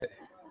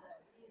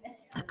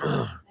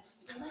I'm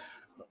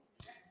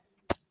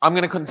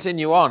going to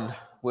continue on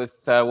with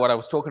what I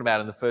was talking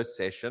about in the first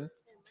session,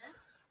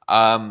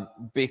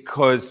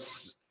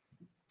 because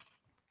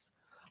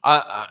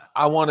I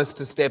want us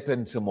to step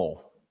into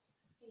more.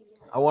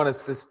 I want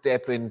us to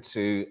step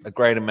into a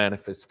greater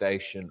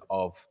manifestation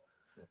of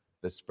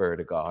the Spirit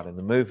of God and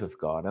the move of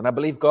God. And I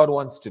believe God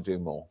wants to do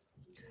more.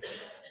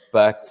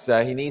 But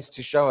he needs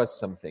to show us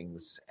some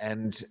things.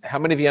 And how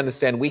many of you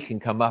understand we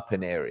can come up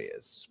in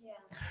areas?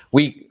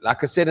 We,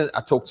 like I said,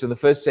 I talked in the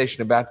first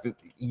session about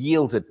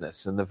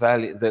yieldedness and the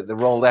value, the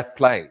role that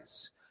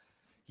plays.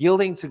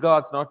 Yielding to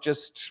God's not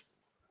just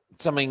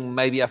something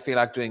maybe I feel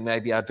like doing,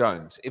 maybe I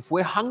don't. If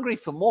we're hungry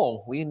for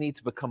more, we need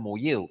to become more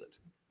yielded.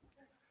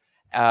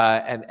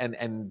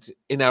 And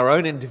in our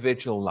own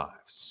individual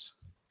lives.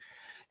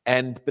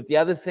 But the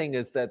other thing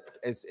is that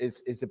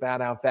is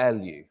about our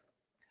value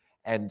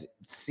and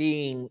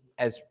seeing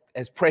as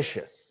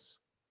precious.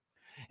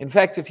 In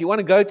fact, if you want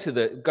to go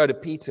to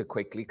Peter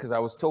quickly, because I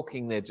was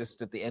talking there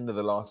just at the end of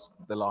the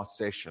last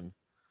session.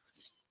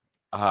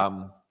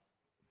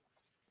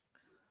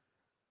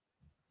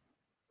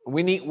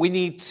 We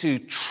need to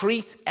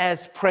treat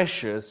as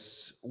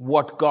precious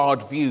what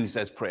God views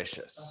as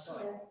precious.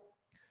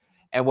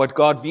 And what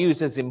God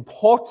views as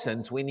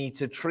important, we need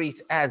to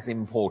treat as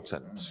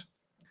important.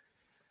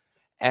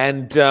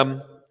 And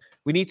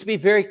we need to be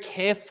very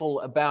careful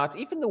about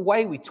even the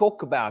way we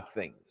talk about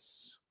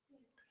things.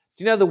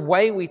 Do you know the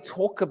way we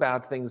talk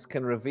about things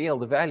can reveal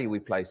the value we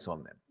place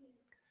on them?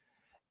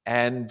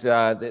 And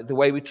the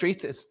way we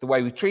treat this, the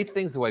way we treat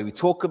things, the way we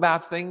talk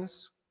about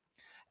things.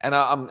 And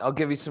I'll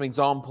give you some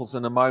examples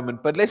in a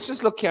moment. But let's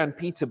just look here in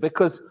Peter,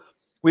 because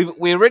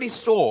we already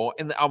saw,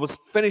 I was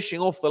finishing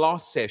off the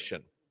last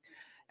session.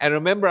 And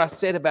remember I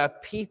said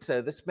about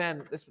Peter, this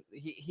man,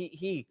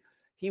 he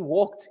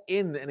walked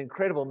in an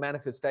incredible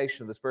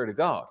manifestation of the Spirit of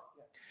God.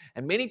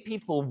 And many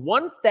people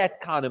want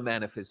that kind of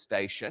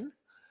manifestation.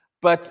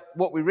 But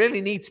what we really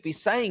need to be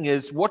saying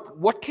is,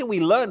 what can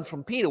we learn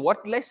from Peter?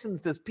 What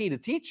lessons does Peter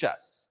teach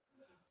us?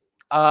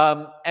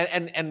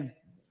 And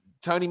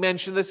Tony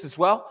mentioned this as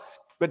well.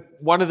 But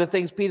one of the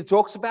things Peter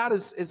talks about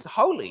is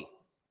holy.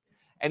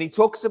 And he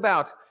talks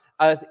about,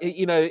 the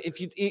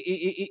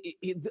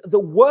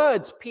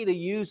words Peter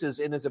uses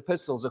in his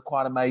epistles are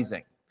quite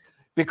amazing.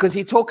 Because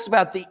he talks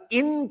about the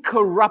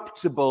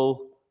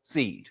incorruptible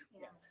seed.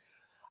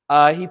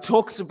 He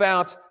talks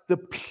about the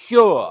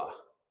pure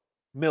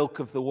milk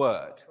of the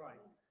word.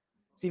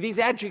 See, these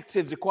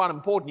adjectives are quite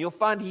important. You'll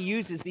find he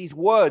uses these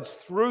words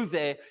through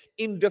there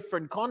in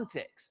different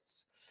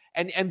contexts.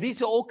 And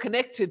these are all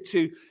connected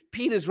to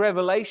Peter's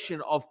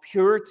revelation of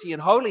purity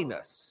and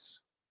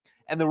holiness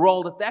and the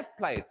role that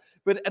played.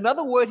 But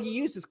another word he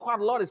uses quite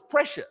a lot is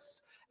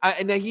precious.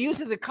 And he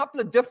uses a couple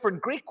of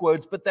different Greek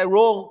words, but they're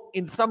all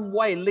in some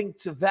way linked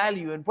to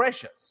value and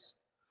precious.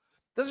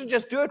 Doesn't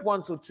just do it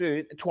once or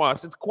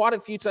twice. It's quite a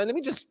few times. Let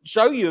me just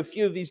show you a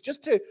few of these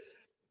just to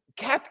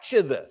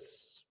capture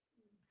this.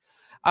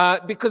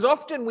 Because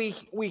often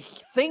we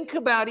think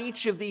about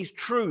each of these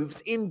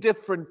truths in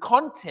different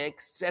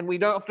contexts, and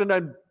we often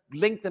don't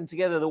link them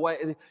together the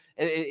way,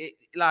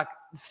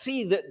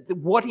 see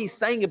what he's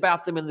saying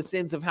about them in the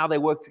sense of how they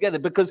work together.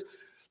 Because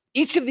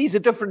each of these are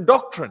different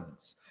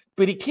doctrines,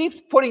 but he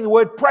keeps putting the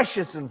word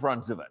precious in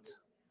front of it.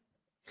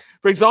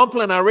 For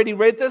example, and I already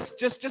read this,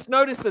 just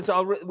notice this.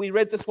 We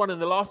read this one in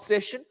the last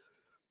session.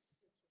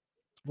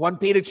 1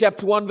 Peter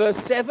chapter 1, verse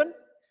 7.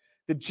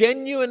 The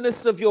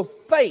genuineness of your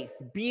faith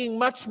being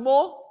much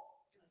more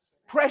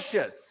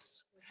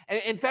precious.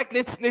 And in fact,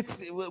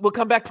 we'll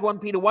come back to 1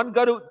 Peter 1.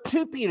 Go to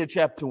 2 Peter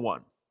chapter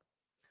 1.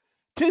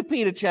 2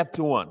 Peter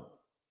chapter 1.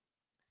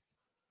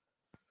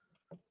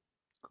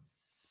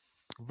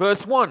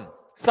 Verse 1.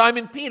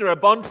 Simon Peter, a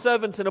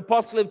bondservant and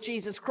apostle of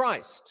Jesus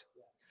Christ,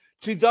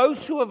 to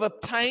those who have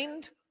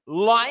obtained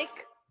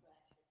like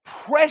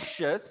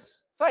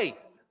precious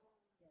faith.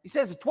 He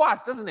says it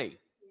twice, doesn't he?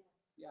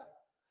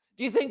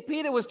 Do you think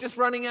Peter was just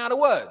running out of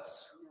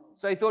words?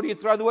 So he thought he'd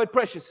throw the word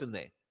precious in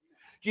there.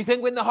 Do you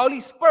think when the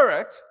Holy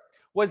Spirit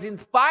was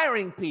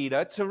inspiring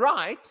Peter to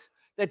write,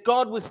 that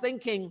God was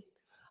thinking,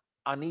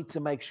 I need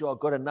to make sure I've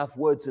got enough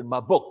words in my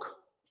book,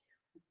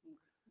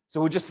 so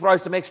we'll just throw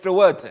some extra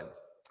words in?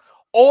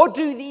 Or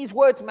do these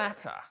words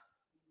matter?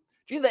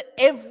 Do you know that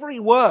every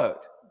word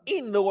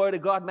in the Word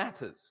of God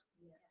matters?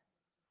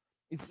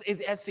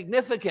 It has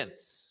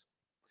significance.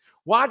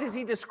 Why does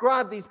he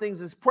describe these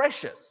things as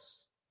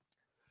precious?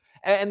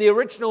 And the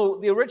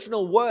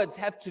original words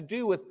have to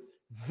do with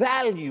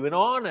value and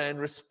honor and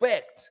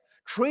respect,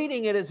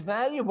 treating it as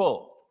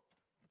valuable.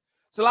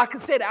 So like I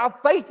said, our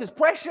faith is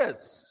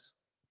precious.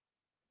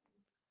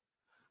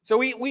 So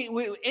we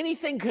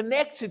anything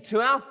connected to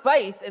our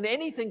faith and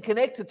anything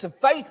connected to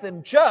faith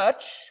in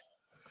church,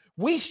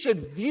 we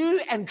should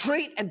view and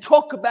treat and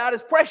talk about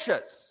as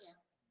precious.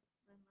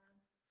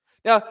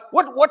 Now,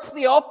 what's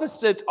the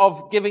opposite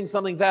of giving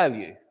something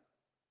value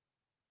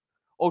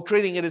or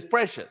treating it as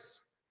precious?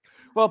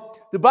 Well,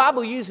 the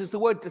Bible uses the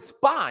word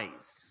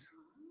despise.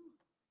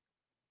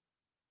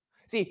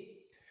 See,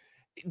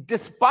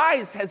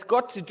 Despise has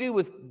got to do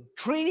with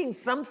treating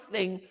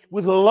something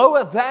with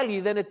lower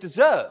value than it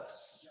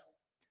deserves.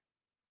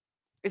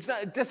 It's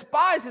not,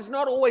 despise is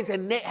not always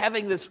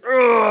having this,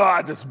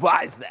 I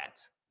despise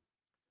that.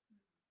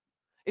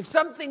 If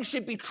something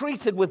should be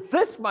treated with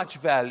this much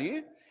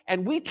value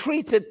and we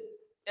treat it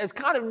as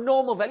kind of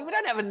normal value, we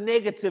don't have a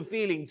negative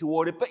feeling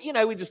toward it, but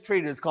we just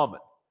treat it as common.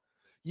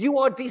 You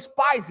are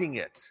despising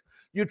it.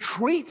 You're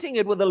treating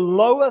it with a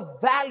lower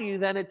value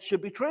than it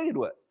should be treated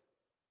with.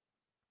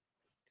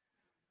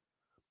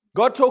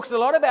 God talks a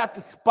lot about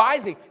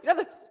despising.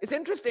 It's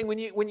interesting when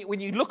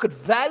you look at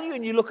value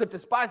and you look at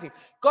despising.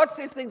 God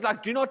says things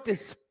like, do not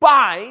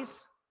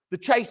despise the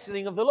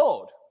chastening of the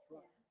Lord.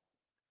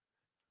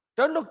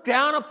 Don't look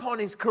down upon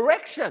his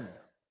correction.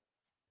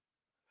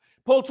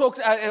 Paul talked,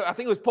 I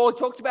think it was Paul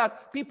talked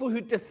about people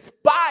who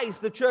despise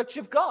the church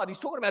of God. He's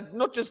talking about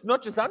not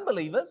just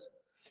unbelievers.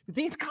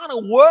 These kind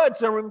of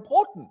words are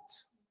important.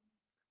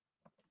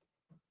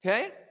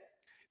 Okay?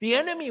 The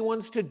enemy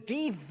wants to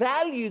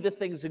devalue the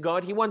things of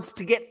God. He wants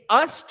to get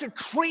us to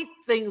treat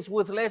things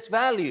with less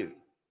value.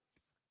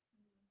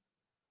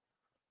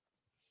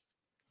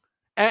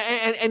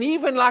 And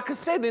even, like I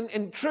said,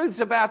 in truths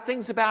about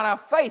things about our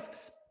faith,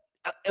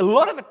 a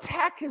lot of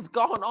attack has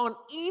gone on,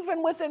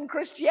 even within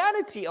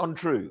Christianity, on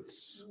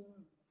truths.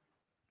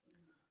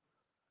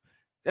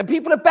 And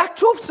people have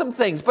backed off some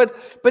things, but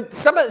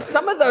some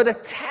of that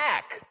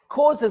attack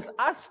causes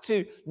us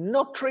to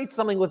not treat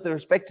something with the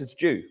respect it's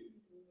due.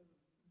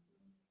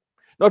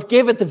 Not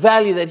give it the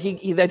value that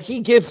he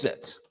gives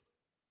it.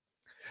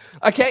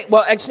 Okay,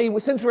 well, actually,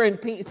 since we're in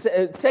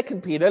 2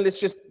 Peter, let's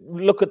just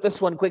look at this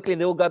one quickly,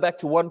 and then we'll go back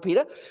to 1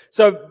 Peter.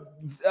 So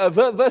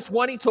verse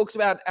 1, he talks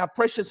about our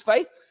precious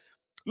faith.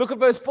 Look at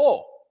verse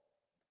 4.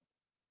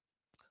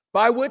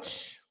 By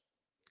which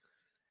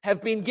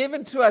have been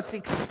given to us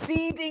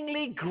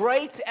exceedingly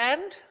great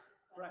and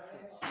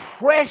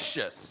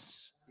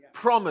precious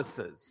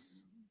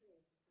promises.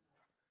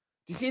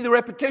 Do you see the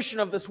repetition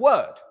of this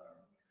word?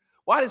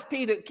 Why does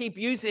Peter keep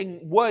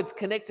using words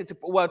connected to,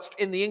 well, it's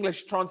in the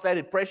English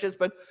translated precious,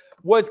 but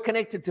words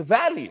connected to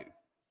value?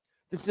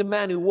 This is a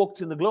man who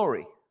walked in the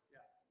glory.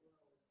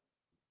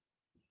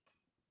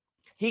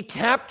 He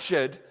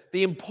captured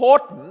the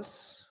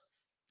importance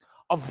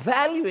of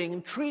valuing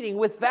and treating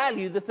with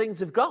value the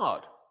things of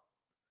God.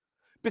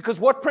 Because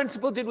what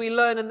principle did we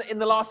learn in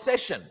the last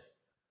session?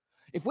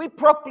 If we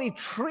properly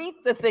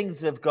treat the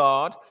things of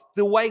God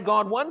the way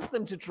God wants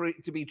them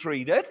to be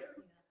treated,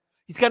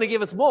 he's going to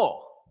give us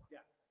more.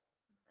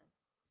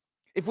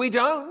 If we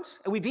don't,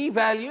 and we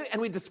devalue,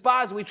 and we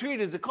despise, and we treat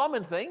it as a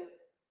common thing,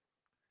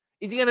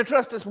 is he going to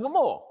trust us with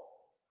more?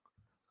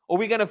 Or are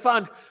we going to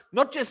find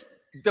not just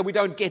that we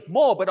don't get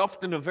more, but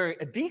often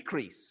a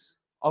decrease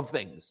of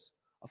things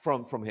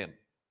from him?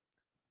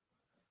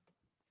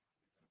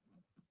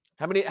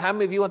 How many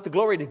of you want the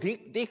glory to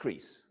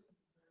decrease?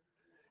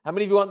 How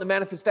many of you want the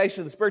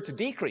manifestation of the Spirit to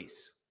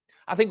decrease?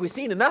 I think we've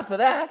seen enough of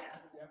that.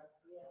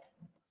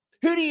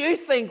 Who do you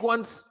think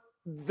wants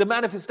the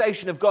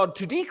manifestation of God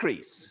to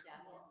decrease?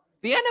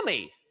 The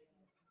enemy.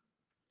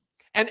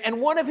 And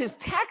one of his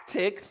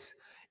tactics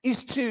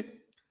is to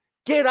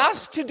get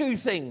us to do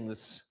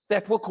things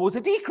that will cause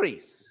a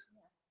decrease.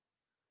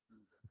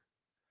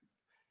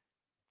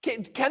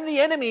 Can the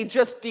enemy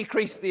just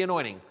decrease the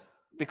anointing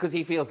because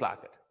he feels like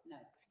it? No.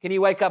 Can he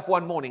wake up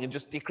one morning and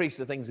just decrease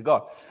the things of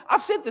God?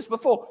 I've said this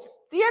before.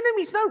 The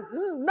enemy's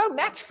no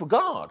match for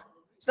God.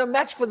 It's no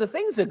match for the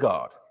things of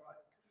God.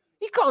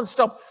 He can't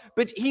stop,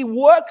 but he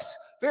works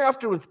very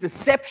often with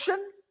deception.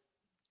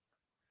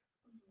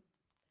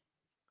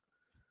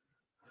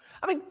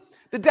 I mean,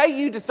 the day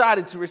you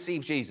decided to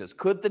receive Jesus,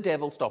 could the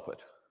devil stop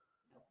it?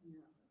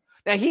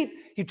 Now, he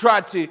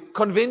tried to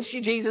convince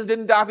you Jesus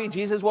didn't die for you,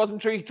 Jesus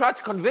wasn't true. He tried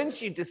to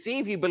convince you,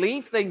 deceive you,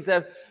 believe things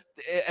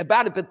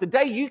about it. But the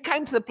day you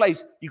came to the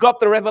place, you got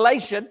the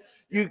revelation,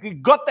 you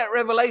got that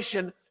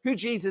revelation, who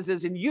Jesus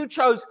is, and you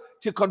chose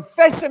to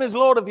confess him as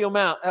Lord of your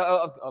mouth,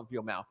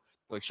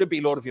 Well, it should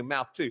be Lord of your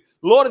mouth too.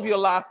 Lord of your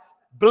life,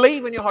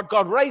 believe in your heart,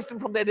 God raised him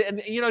from there.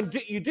 And,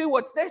 you do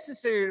what's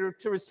necessary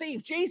to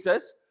receive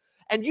Jesus.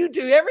 And you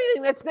do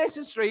everything that's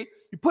necessary,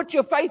 you put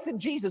your faith in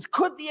Jesus,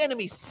 could the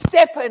enemy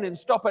step in and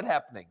stop it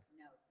happening?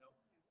 No.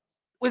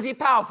 Was he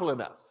powerful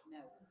enough? No.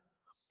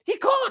 He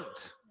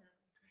can't.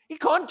 He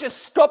can't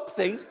just stop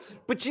things.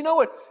 But you know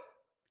what?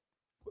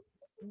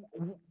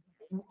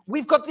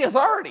 We've got the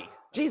authority.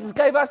 Jesus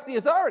gave us the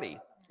authority.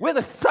 We're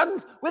the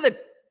sons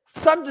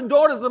and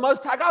daughters of the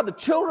Most High God, the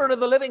children of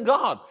the living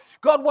God.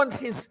 God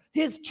wants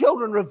his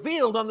children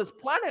revealed on this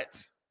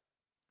planet.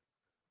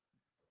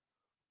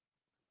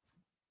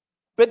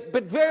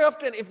 But very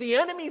often, if the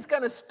enemy's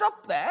going to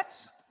stop that,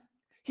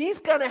 he's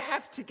going to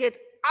have to get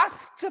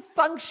us to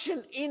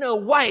function in a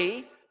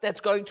way that's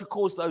going to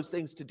cause those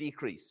things to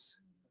decrease.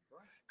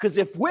 Because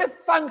if we're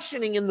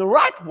functioning in the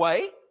right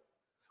way,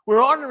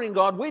 we're honoring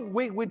God,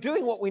 we're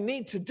doing what we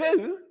need to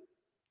do,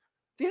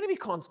 the enemy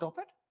can't stop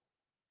it.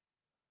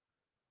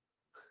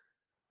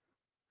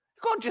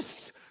 You can't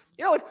just,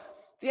 you know what?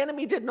 The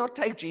enemy did not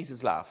take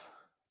Jesus' life.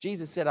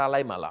 Jesus said, I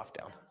lay my life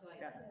down.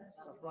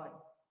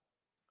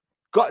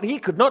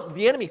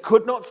 The enemy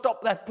could not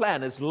stop that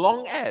plan as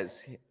long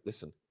as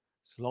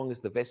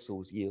the vessel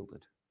was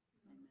yielded.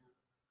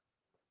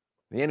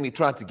 The enemy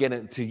tried to get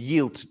it to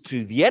yield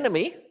to the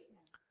enemy,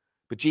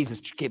 but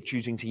Jesus kept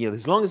choosing to yield.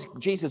 As long as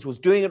Jesus was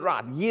doing it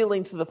right,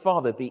 yielding to the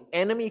Father, the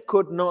enemy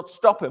could not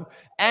stop him.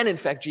 And in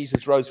fact,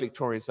 Jesus rose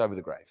victorious over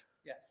the grave.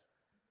 Yes.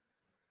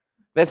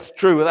 That's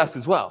true with us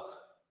as well.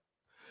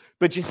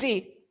 But you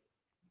see,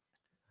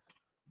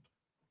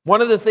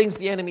 one of the things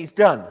the enemy's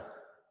done,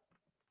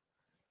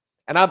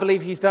 and I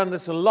believe he's done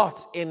this a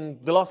lot in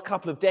the last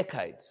couple of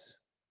decades,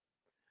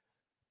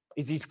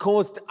 is he's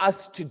caused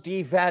us to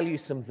devalue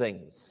some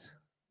things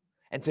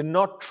and to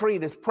not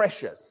treat as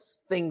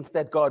precious things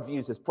that God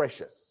views as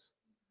precious.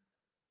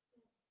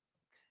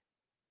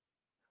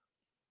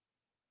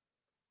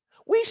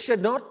 We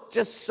should not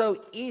just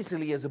so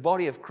easily, as a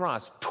body of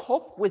Christ,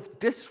 talk with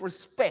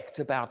disrespect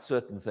about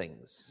certain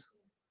things,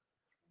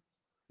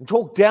 and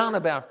talk down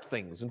about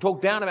things, and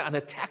talk down about and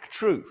attack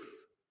truth.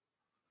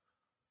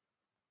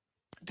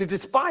 To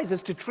despise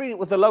us, to treat it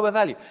with a lower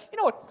value. You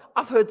know what?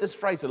 I've heard this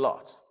phrase a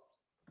lot.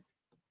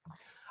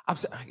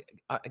 I've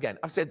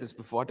said this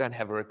before. I don't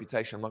have a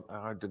reputation.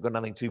 I've got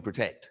nothing to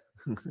protect.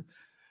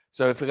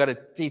 So if we've got to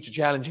teach a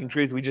challenging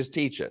truth, we just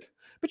teach it.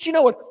 But you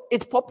know what?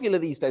 It's popular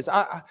these days.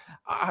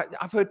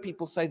 I've heard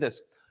people say this.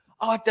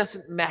 Oh, it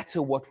doesn't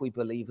matter what we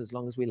believe as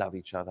long as we love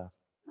each other.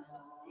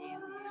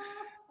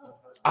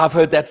 I've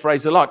heard that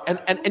phrase a lot.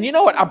 And you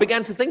know what? I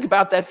began to think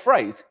about that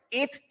phrase.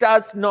 It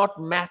does not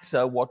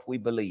matter what we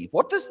believe.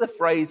 What does the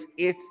phrase,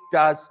 it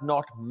does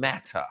not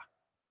matter,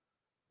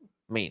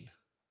 mean?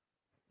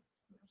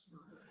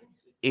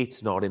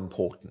 It's not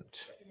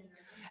important.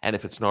 And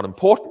if it's not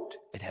important,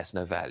 it has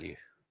no value.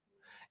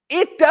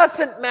 It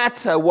doesn't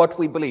matter what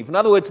we believe. In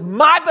other words,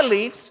 my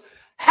beliefs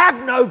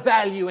have no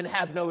value and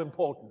have no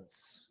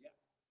importance.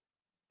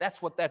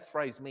 That's what that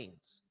phrase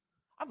means.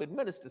 I've heard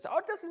ministers say, oh,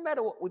 it doesn't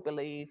matter what we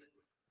believe.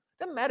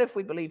 It doesn't matter if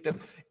we believe it.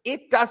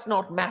 It does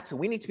not matter.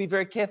 We need to be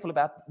very careful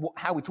about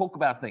how we talk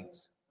about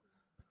things.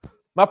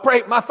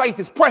 My faith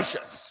is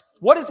precious.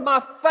 What is my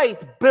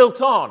faith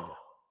built on?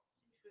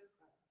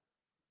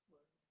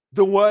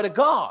 The Word of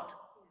God.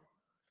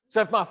 So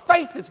if my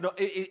faith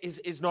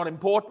is not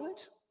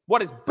important,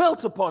 what is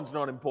built upon is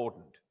not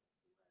important.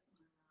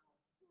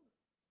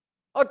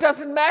 Oh, it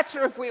doesn't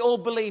matter if we all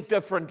believe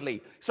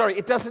differently. Sorry,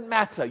 it doesn't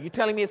matter. You're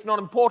telling me it's not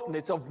important.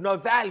 It's of no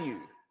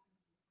value.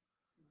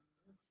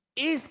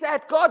 Is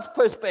that God's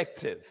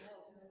perspective?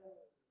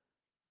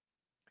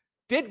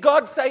 Did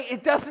God say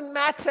it doesn't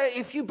matter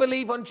if you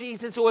believe on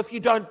Jesus or if you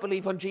don't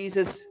believe on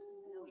Jesus?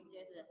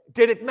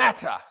 Did it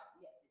matter?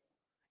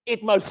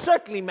 It most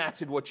certainly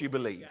mattered what you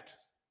believed.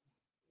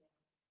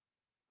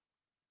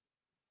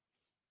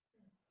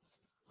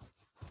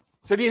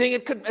 So do you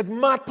think it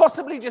might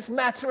possibly just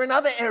matter in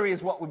other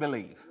areas what we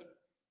believe?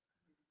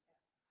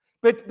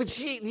 But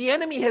the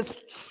enemy has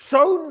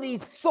sown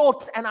these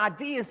thoughts and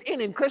ideas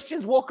in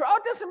Christians walk around. Oh,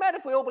 it doesn't matter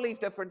if we all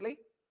believe differently.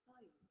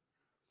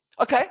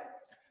 Okay.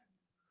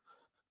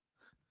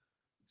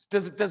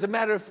 Does it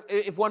matter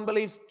if one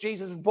believes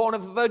Jesus was born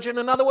of a virgin and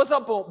another was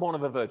not born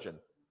of a virgin?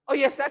 Oh,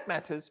 yes, that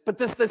matters. But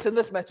this, and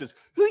this matters.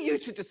 Who are you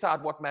to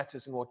decide what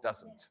matters and what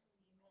doesn't?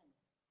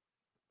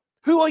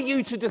 Who are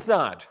you to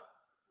decide?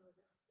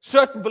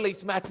 Certain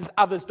beliefs matters,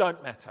 others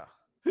don't matter.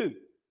 Who?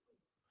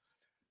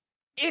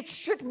 It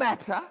should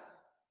matter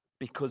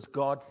because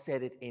God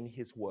said it in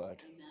His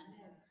Word.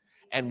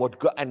 And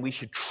we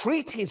should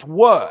treat His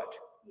Word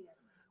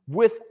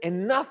with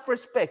enough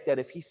respect that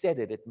if He said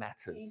it, it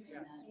matters.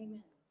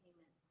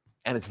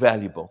 And it's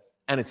valuable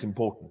and it's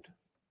important.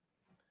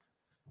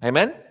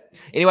 Amen?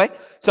 Anyway,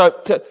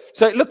 so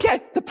look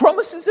at the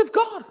promises of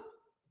God.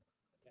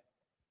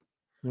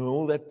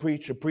 All that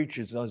preacher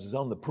preaches is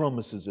on the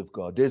promises of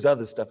God. There's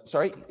other stuff.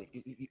 Sorry,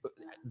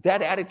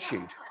 that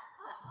attitude.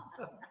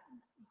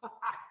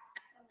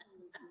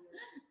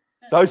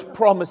 Those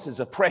promises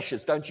are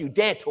precious. Don't you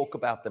dare talk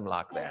about them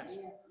like that.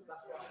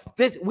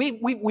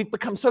 We've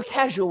become so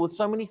casual with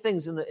so many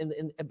things in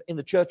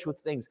the church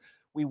with things.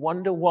 We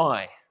wonder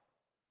why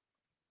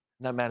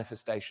no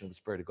manifestation of the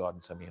Spirit of God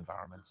in so many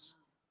environments.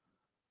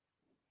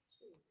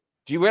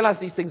 Do you realize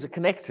these things are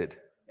connected?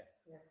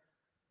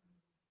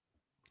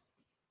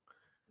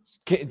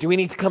 Do we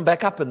need to come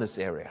back up in this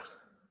area?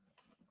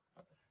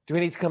 Do we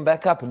need to come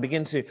back up and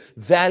begin to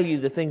value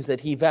the things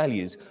that He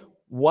values?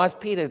 Why is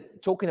Peter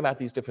talking about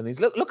these different things?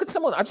 Look at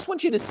someone. I just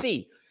want you to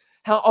see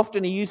how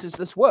often he uses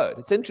this word.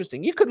 It's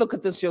interesting. You could look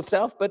at this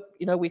yourself, but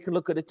we can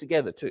look at it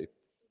together too.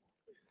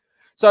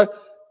 So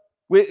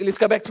let's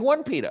go back to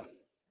 1 Peter.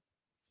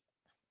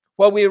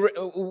 Well,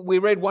 we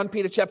read 1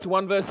 Peter chapter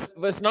 1,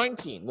 verse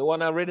 19, the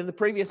one I read in the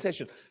previous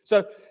session.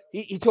 So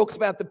he talks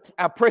about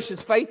our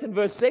precious faith in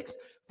verse 6.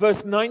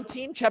 Verse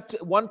 19, chapter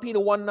 1 Peter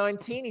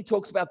 1:19, he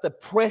talks about the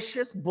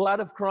precious blood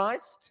of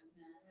Christ.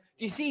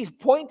 Do you see, he's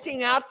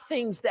pointing out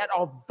things that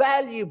are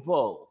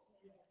valuable.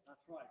 That's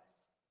right.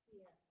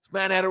 This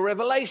man had a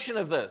revelation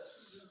of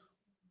this.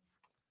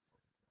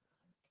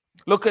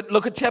 Look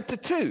at chapter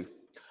 2.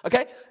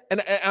 Okay?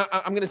 And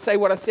I'm going to say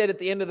what I said at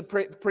the end of the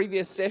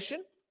previous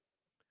session.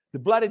 The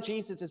blood of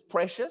Jesus is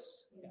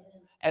precious.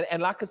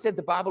 And like I said,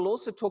 the Bible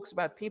also talks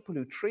about people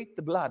who treat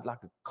the blood like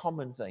a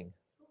common thing.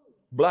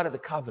 Blood of the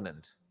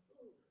covenant.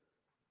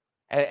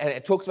 And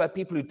it talks about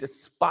people who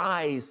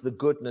despise the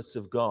goodness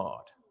of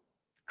God.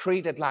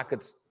 Treat it like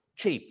it's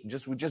cheap.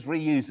 We just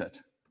reuse it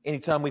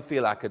anytime we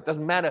feel like it.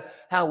 Doesn't matter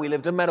how we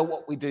live. Doesn't matter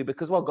what we do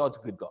because, well, God's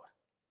a good God.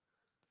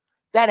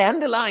 That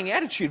underlying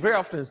attitude very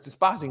often is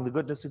despising the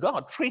goodness of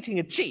God, treating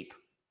it cheap.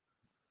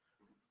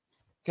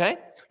 Okay?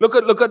 Look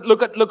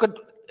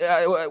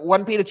at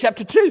 1 Peter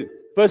chapter 2,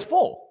 verse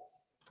 4.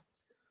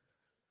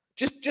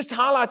 Just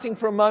highlighting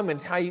for a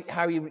moment how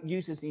he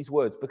uses these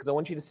words, because I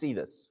want you to see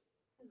this.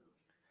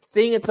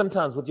 Seeing it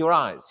sometimes with your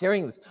eyes,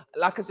 hearing this.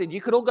 Like I said,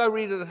 you could all go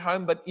read it at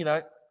home, but,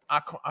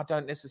 I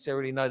don't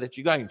necessarily know that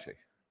you're going to.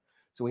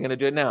 So we're going to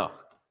do it now.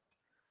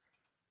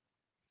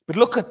 But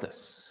look at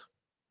this.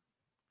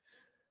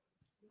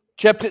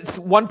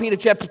 1 Peter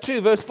chapter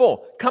 2, verse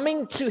 4.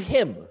 Coming to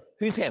him.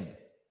 Who's him?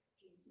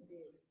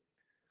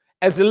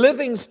 As a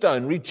living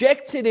stone,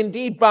 rejected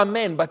indeed by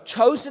men, but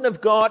chosen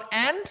of God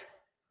and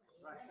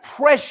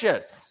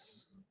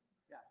precious.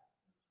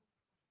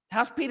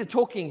 How's Peter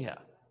talking here?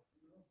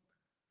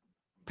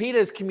 Peter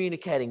is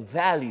communicating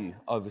value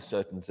over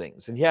certain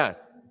things. And here,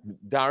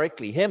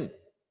 directly, him.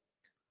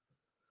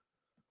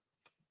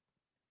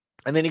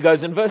 And then he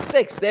goes in verse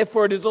 6.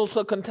 Therefore it is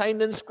also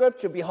contained in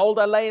Scripture. Behold,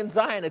 I lay in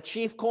Zion a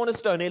chief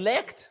cornerstone,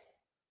 elect,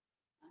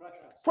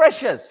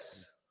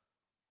 precious.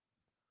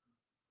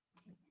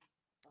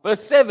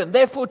 Verse 7.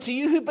 Therefore to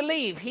you who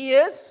believe, he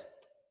is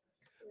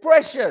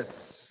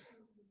precious.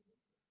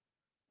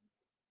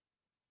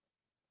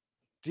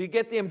 Do you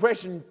get the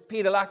impression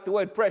Peter liked the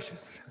word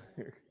precious?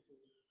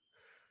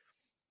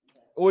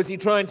 Or is he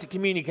trying to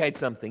communicate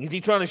something? Is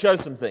he trying to show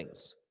some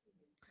things?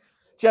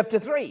 Chapter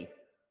 3,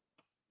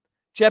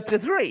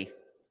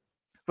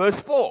 verse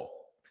 4.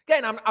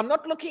 Again, I'm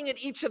not looking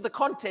at each of the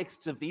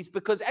contexts of these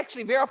because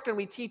actually very often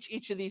we teach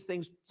each of these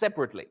things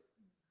separately.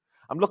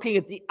 I'm looking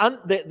at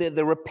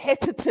the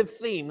repetitive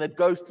theme that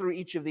goes through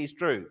each of these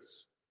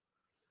truths.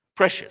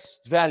 Precious,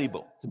 it's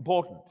valuable, it's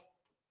important.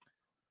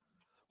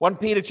 1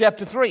 Peter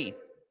chapter 3,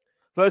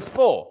 verse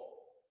 4.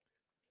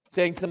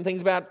 Saying some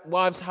things about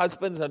wives,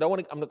 husbands. I'm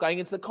not going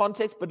into the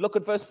context, but look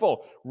at verse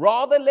 4.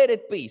 Rather let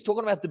it be. He's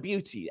talking about the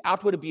beauty,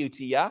 outward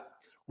beauty, yeah?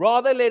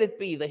 Rather let it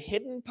be the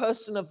hidden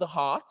person of the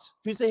heart.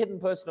 Who's the hidden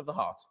person of the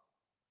heart?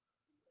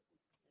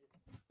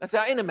 That's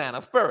our inner man,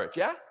 our spirit,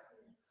 yeah?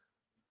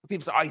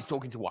 People say, he's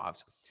talking to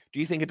wives. Do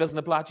you think it doesn't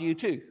apply to you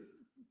too?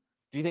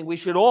 Do you think we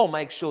should all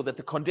make sure that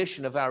the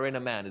condition of our inner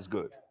man is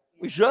good?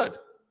 We should.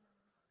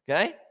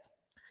 Okay?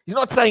 He's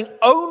not saying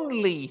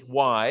only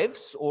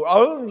wives or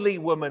only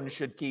women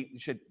should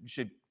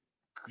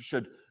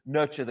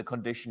nurture the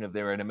condition of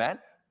their inner man.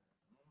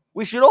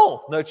 We should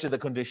all nurture the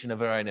condition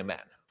of our inner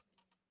man.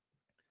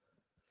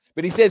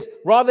 But he says,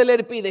 rather let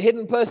it be the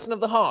hidden person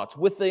of the heart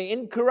with the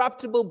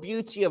incorruptible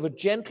beauty of a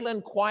gentle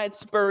and quiet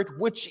spirit,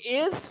 which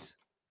is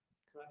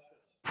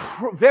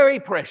very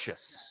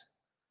precious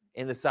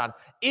in the sight.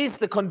 Is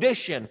the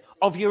condition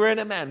of your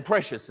inner man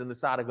precious in the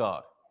sight of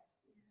God?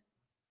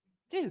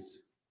 It is.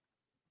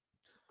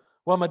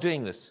 Why am I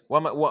doing this? Why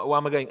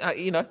am I going?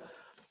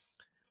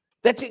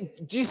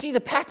 Do you see the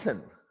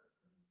pattern?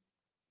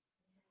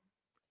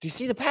 Do you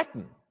see the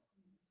pattern?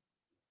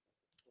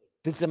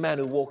 This is a man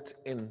who walked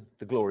in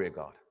the glory of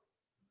God.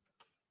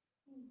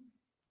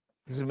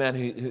 This is a man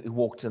who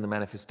walked in the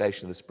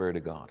manifestation of the Spirit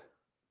of God.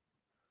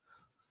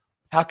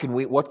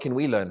 What can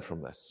we learn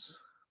from this?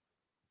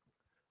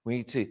 We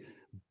need to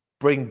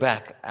bring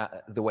back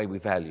the way we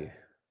value.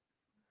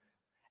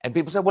 And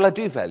people say, well, I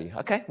do value.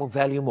 Okay, well,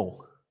 value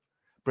more.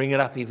 Bring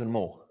it up even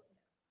more.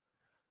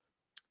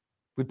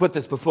 We put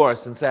this before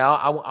us and say,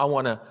 I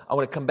want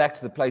to come back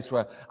to the place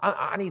where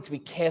I need to be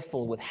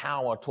careful with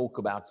how I talk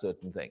about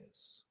certain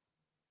things,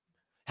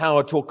 how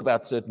I talk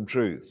about certain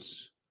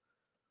truths,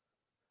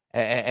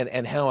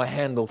 and how I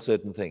handle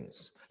certain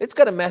things. Let's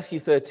go to Matthew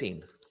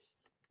 13.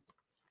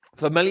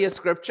 Familiar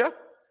scripture,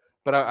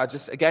 but I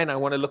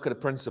want to look at a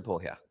principle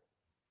here.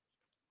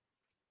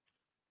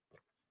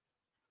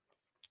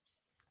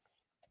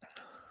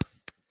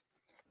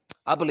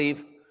 I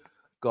believe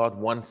God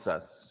wants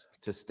us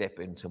to step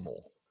into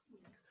more.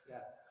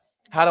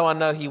 How do I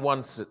know he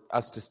wants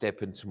us to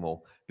step into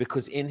more?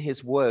 Because in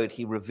his word,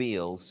 he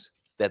reveals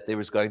that there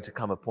is going to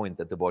come a point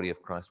that the body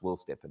of Christ will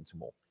step into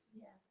more.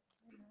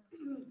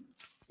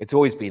 It's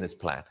always been his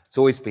plan. It's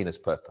always been his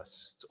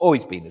purpose. It's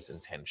always been his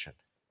intention.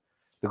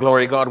 The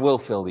glory of God will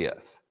fill the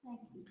earth.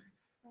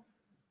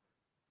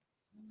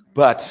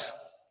 But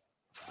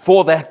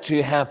for that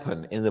to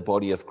happen in the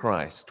body of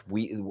Christ,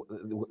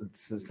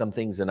 some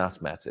things in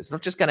us matter. It's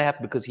not just going to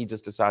happen because he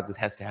just decides it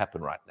has to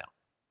happen right now.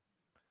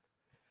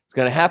 It's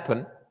going to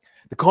happen.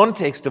 The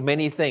context of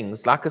many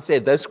things, like I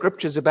said, those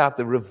scriptures about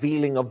the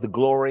revealing of the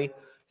glory,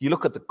 you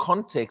look at the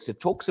context, it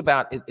talks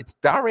about, it's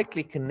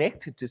directly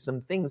connected to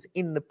some things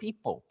in the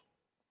people.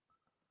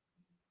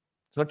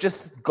 It's not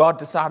just God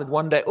decided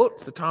one day,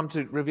 it's the time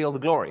to reveal the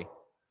glory.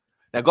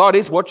 Now, God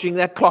is watching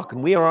that clock,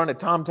 and we are on a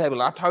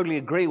timetable. I totally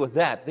agree with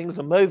that. Things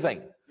are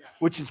moving,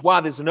 which is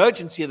why there's an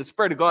urgency of the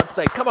Spirit of God to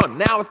say, come on,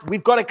 now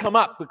we've got to come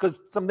up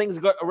because some things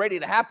are ready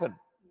to happen.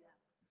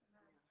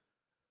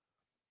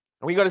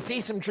 And we've got to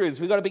see some truths.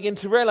 We've got to begin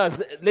to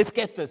realize, let's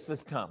get this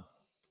time.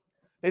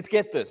 Let's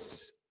get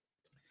this.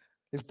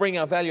 Let's bring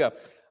our value up.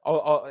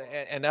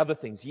 And other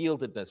things,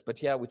 yieldedness.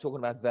 But yeah, we're talking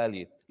about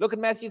value. Look at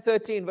Matthew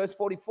 13, verse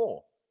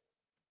 44.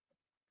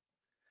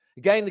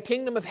 Again, the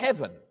kingdom of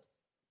heaven.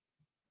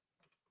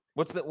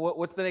 What's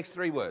the next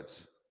three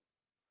words?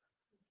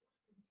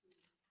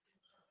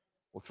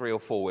 Or 3 or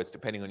 4 words,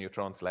 depending on your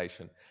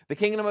translation. The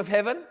kingdom of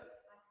heaven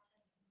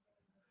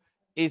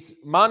is,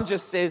 mine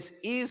just says,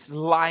 is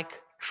like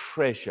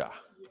treasure.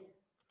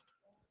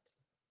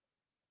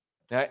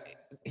 Now,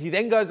 he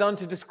then goes on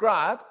to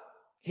describe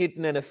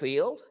hidden in a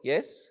field,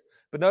 yes?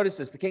 But notice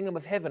this, the kingdom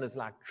of heaven is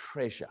like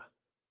treasure,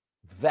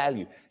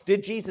 value.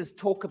 Did Jesus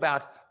talk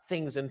about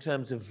things in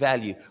terms of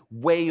value?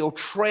 Where your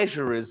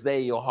treasure is, there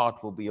your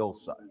heart will be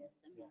also.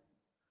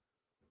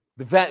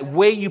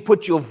 Where you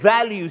put your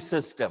value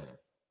system.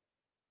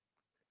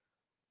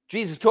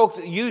 Jesus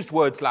used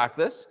words like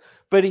this,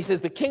 but he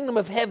says the kingdom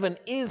of heaven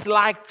is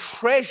like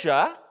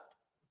treasure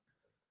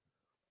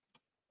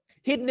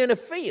hidden in a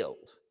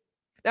field.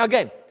 Now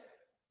again,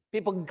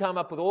 people can come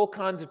up with all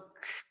kinds of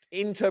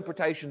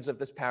interpretations of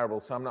this parable,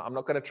 so I'm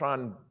not going to try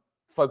and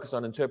focus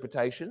on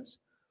interpretations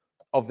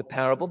of the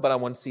parable, but I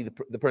want to see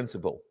the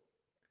principle.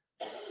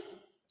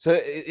 So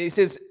it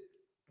says,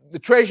 the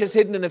treasure is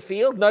hidden in a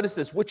field, notice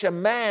this, which a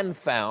man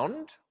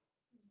found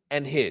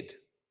and hid.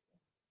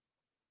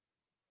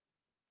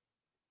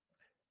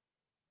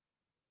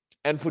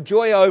 And for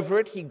joy over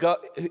it, he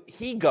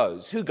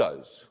goes. Who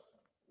goes?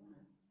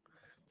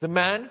 The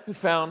man who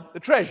found the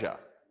treasure.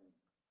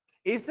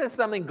 Is there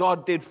something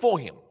God did for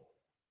him?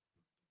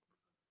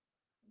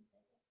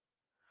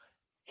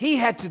 He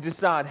had to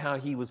decide how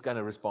he was going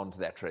to respond to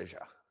that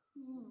treasure.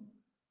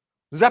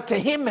 It was up to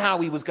him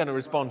how he was going to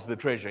respond to the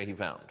treasure he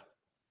found.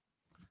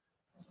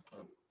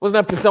 It wasn't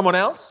up to someone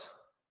else.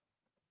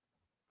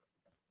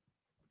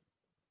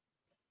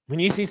 When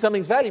you see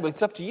something's valuable,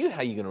 it's up to you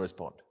how you're going to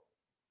respond.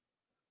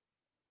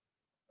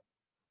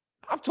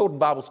 I've taught in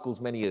Bible schools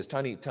many years.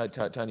 Tony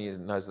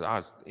knows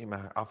that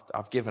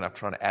I've given up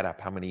trying to add up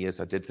how many years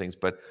I did things,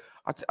 but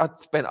I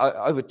spent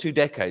over 2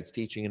 decades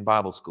teaching in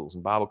Bible schools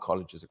and Bible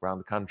colleges around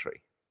the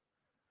country.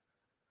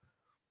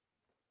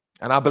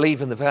 And I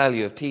believe in the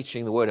value of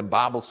teaching the word in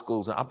Bible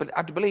schools. I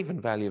believe in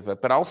the value of it,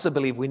 but I also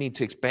believe we need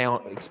to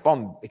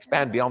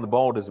expand beyond the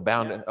borders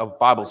of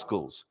Bible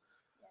schools.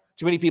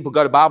 Too many people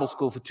go to Bible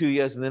school for 2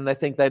 years and then they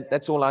think that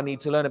that's all I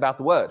need to learn about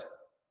the word.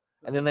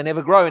 And then they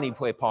never grow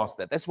anywhere past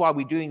that. That's why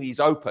we're doing these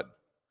open.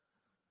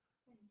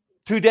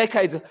 2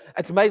 decades.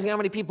 It's amazing how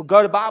many people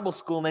go to Bible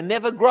school and they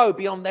never grow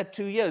beyond that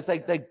 2 years.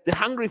 They're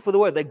hungry for the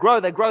word. They grow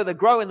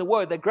in the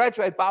word. They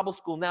graduate Bible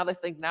school. Now they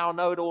think, now I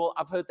know it all.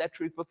 I've heard that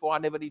truth before. I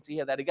never need to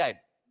hear that again.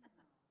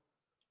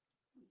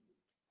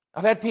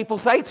 I've had people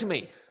say to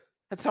me,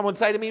 had someone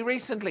say to me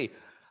recently,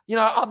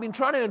 I've been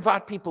trying to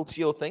invite people to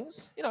your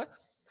things.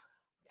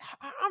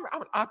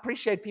 I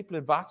appreciate people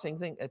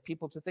inviting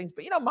people to things,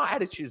 but my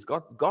attitude is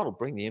God will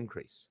bring the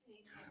increase.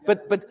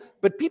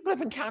 But people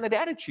have encountered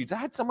attitudes. I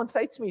had someone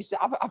say to me,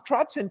 I've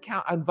tried to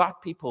invite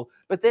people,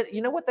 but then,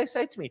 you know what they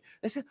say to me?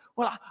 They said,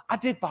 well, I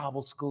did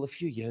Bible school a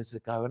few years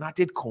ago and I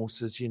did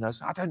courses,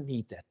 so I don't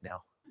need that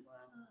now.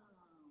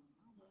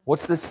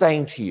 What's this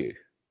saying to you?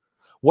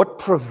 What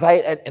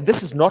prevail? And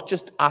this is not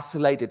just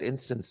isolated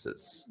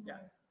instances.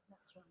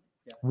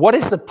 What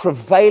is the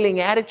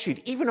prevailing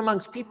attitude, even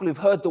amongst people who've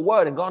heard the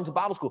word and gone to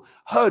Bible school,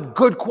 heard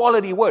good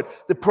quality word?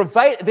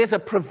 There's a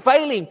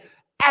prevailing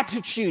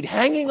attitude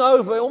hanging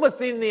over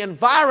almost in the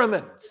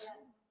environment.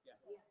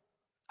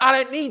 I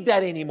don't need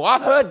that anymore.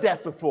 I've heard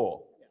that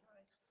before.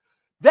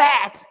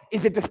 That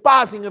is a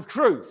despising of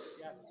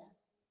truth.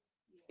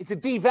 It's a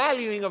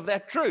devaluing of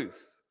that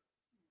truth.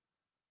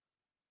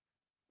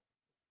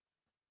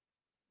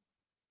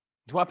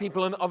 It's why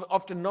people are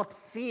often not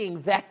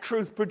seeing that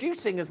truth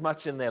producing as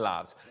much in their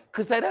lives,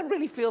 because they don't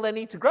really feel they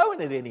need to grow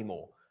in it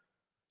anymore.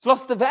 It's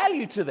lost the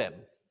value to them.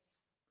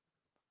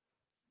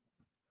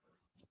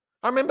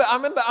 I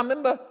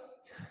remember,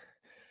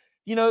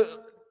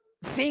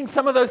 seeing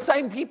some of those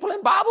same people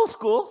in Bible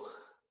school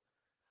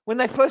when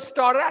they first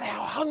started out,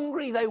 how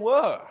hungry they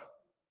were.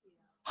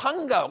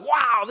 Hunger.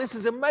 Wow, this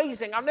is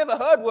amazing. I've never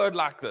heard a word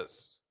like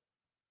this.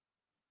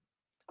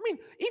 I mean,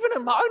 even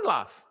in my own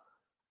life,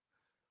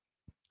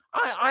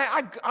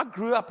 I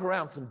grew up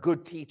around some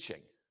good teaching,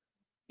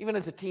 even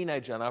as a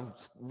teenager, and I've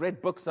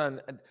read books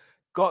on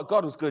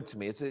God was good to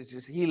me. It's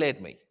just, He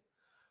led me.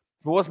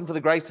 If it wasn't for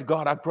the grace of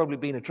God, I'd probably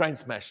been a train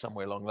smash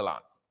somewhere along the line.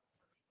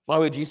 My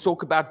word, you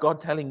talk about God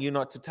telling you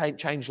not to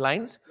change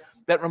lanes.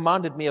 That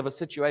reminded me of a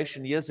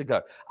situation years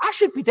ago. I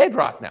should be dead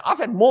right now. I've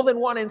had more than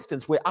one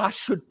instance where I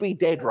should be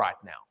dead right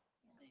now.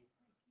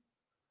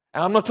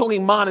 And I'm not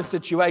talking minor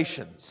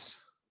situations.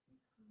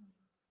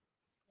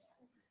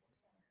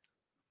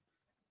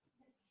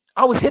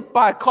 I was hit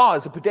by a car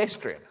as a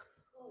pedestrian,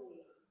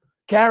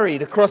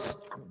 carried across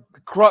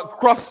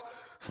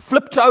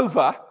flipped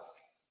over,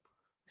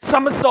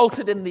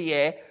 somersaulted in the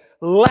air,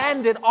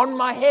 landed on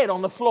my head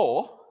on the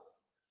floor,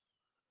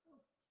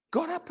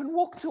 got up and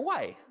walked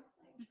away.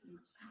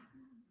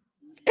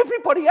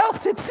 Everybody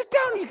else said, sit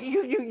down,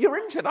 you're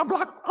injured. I'm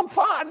like, I'm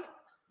fine.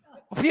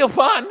 I feel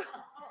fine.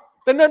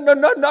 Then,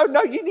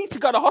 no, you need to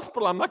go to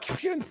hospital. I'm like,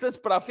 if you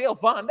insist, but I feel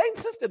fine. They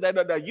insisted,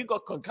 no, you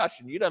got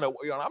concussion. You don't know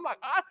what you're on. I'm like,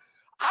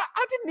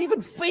 I didn't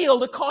even feel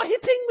the car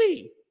hitting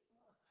me.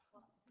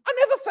 I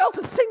never felt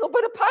a single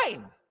bit of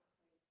pain.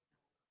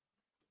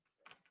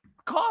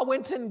 The car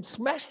went and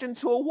smashed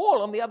into a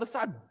wall on the other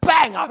side.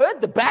 Bang! I heard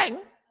the bang.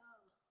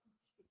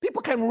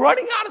 People came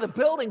running out of the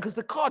building because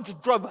the car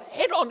just drove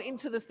head on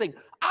into this thing.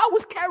 I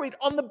was carried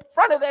on the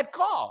front of that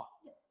car,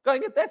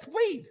 going at that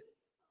speed.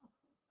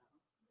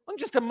 Not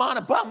just a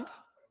minor bump.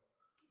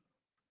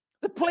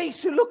 The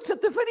police who looked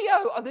at the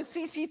video of the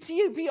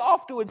CCTV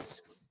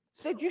afterwards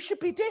said, you should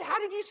be dead. How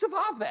did you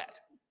survive that?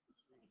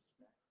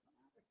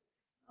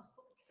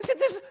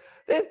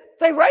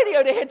 They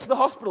radioed ahead to the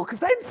hospital because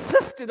they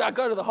insisted I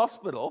go to the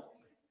hospital.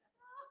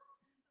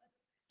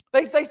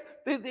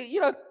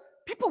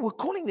 People were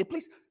calling the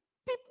police.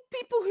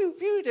 People who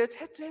viewed it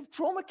had to have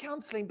trauma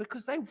counseling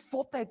because they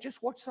thought they'd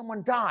just watched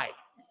someone die.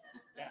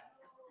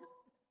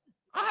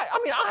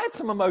 I had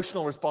some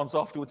emotional response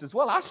afterwards as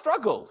well. I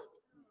struggled.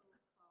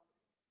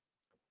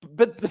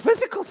 But the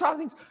physical side of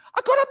things,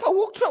 I got up, I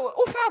walked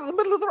off out of the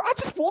middle of the road. I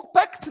just walked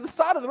back to the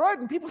side of the road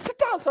and people sit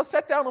down. So I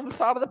sat down on the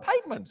side of the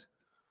pavement.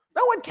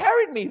 No one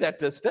carried me that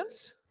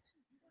distance.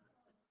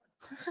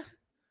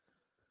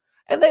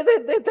 And they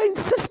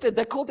insisted.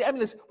 They called the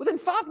ambulance. Within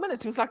 5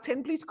 minutes, it was like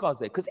 10 police cars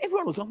there because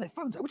everyone was on their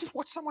phones. We just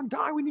watched someone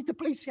die. We need the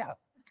police here.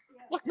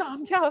 Like, no,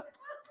 I'm here.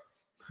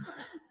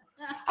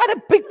 I had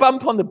a big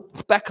bump on the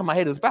back of my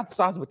head. It was about the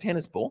size of a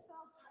tennis ball.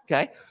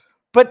 Okay.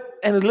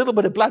 And a little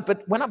bit of blood.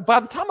 But by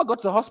the time I got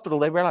to the hospital,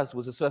 they realized it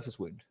was a surface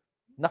wound.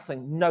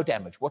 Nothing, no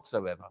damage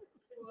whatsoever.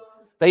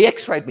 They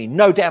x-rayed me,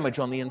 no damage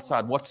on the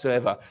inside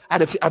whatsoever. I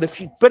had a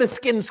few bit of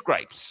skin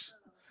scrapes.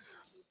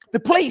 The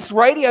police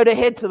radioed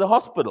ahead to the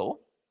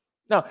hospital.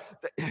 Now,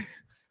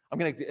 I'm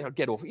going to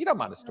get off. You don't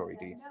mind a story,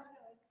 do you?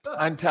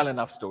 I don't tell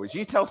enough stories.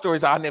 You tell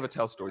stories, I never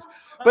tell stories.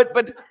 But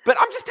I'm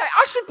just telling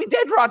you, I should be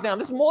dead right now.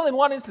 This is more than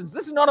one instance.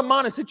 This is not a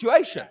minor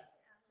situation.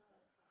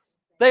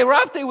 They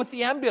arrived there with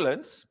the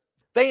ambulance.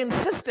 They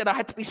insisted I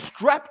had to be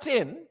strapped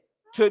in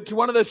to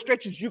one of those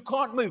stretchers. You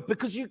can't move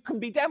because you can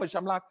be damaged.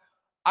 I'm like,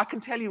 I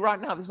can tell you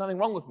right now, there's nothing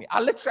wrong with me.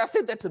 I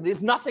said that to them.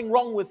 There's nothing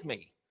wrong with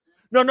me.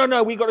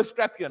 No, we got to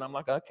strap you in. I'm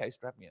like, okay,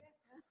 strap me in.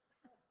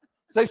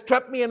 So they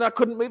strapped me in. I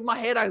couldn't move my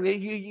head.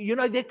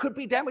 There could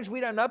be damage we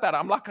don't know about.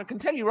 I'm like, I can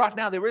tell you right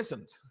now, there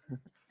isn't.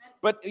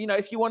 But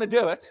if you want to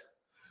do it,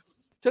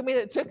 took me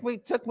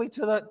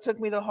to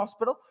the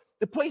hospital.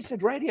 The police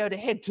had radioed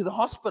ahead to the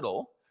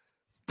hospital,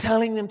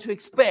 telling them to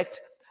expect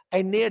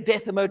a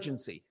near-death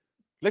emergency,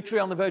 literally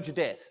on the verge of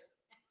death.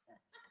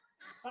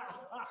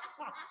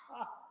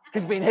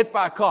 He's been hit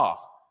by a car.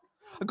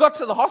 I got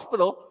to the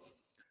hospital.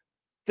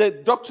 The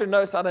doctor,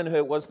 nurse, I don't know who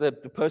it was, the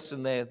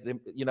person there,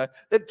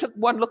 they took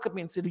one look at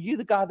me and said, are you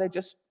the guy they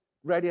just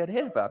radioed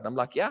ahead about? And I'm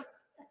like, yeah.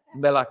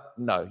 And they're like,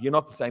 no, you're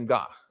not the same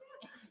guy.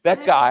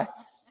 That guy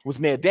was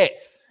near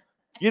death.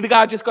 You the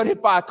guy who just got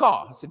hit by a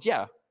car? I said,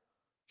 yeah.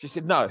 She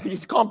said, no,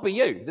 it can't be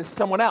you. This is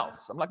someone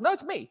else. I'm like, no,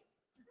 it's me.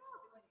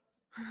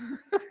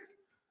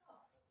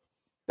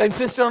 They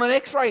insisted on an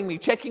x-raying me,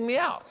 checking me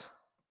out.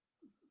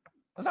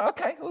 I was like,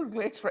 okay,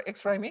 who'll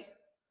x-ray me?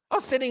 I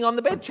was sitting on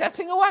the bed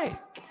chatting away.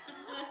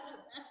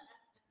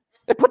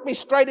 They put me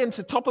straight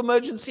into top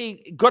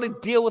emergency, got to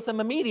deal with them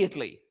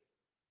immediately.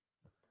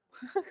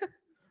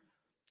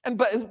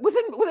 But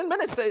within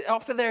minutes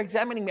after they're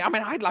examining me,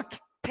 I had like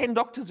 10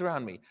 doctors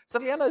around me.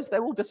 Suddenly I noticed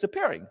they're all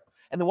disappearing.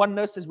 And the one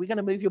nurse says, we're going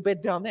to move your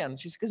bed down there. And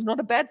she says, it's not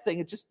a bad thing.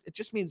 It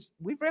just means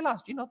we've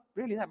realized you're not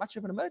really that much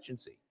of an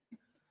emergency.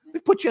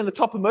 We've put you in the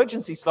top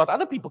emergency slot.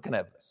 Other people can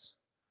have this.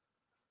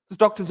 Because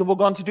doctors have all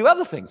gone to do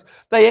other things.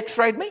 They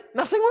x-rayed me.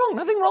 Nothing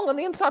wrong on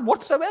the inside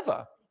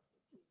whatsoever.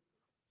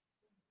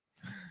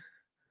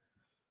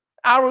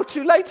 Hour or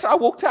two later, I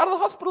walked out of the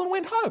hospital and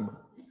went home.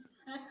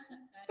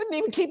 Didn't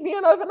even keep me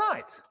in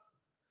overnight.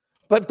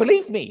 But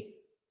believe me,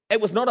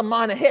 it was not a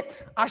minor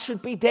hit. I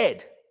should be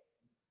dead.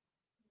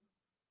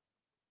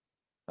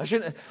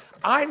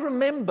 I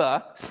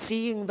remember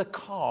seeing the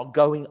car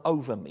going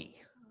over me.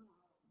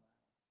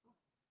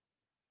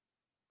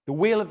 The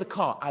wheel of the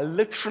car, I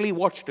literally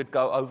watched it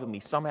go over me.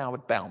 Somehow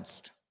it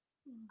bounced.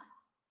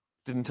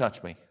 Didn't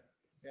touch me.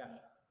 Yeah.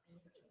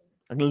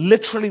 I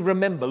literally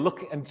remember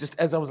looking, and just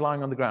as I was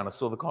lying on the ground, I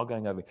saw the car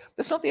going over me.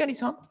 That's not the only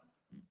time.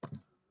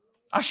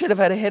 I should have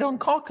had a head-on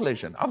car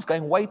collision. I was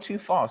going way too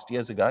fast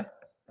years ago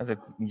as a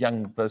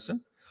young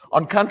person.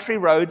 On country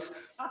roads,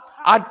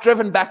 I'd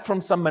driven back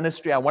from some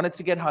ministry. I wanted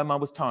to get home. I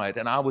was tired,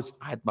 and I was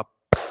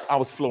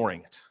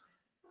flooring it.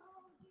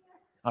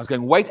 I was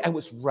going, wait, and it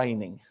was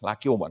raining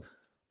like your one.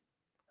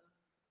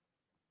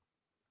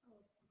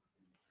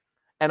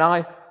 And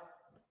I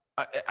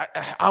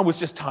I was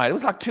just tired. It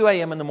was like 2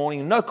 a.m. in the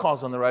morning, no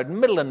cars on the road,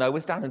 middle of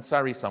nowhere, down in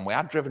Surrey somewhere.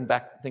 I'd driven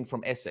back, I think,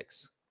 from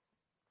Essex.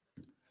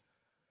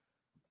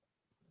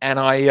 And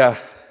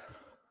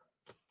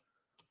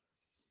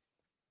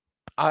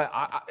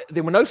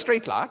there were no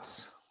street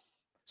lights.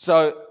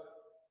 So,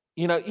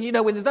 you know,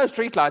 when there's no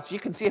street lights, you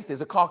can see if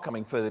there's a car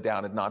coming further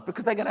down at night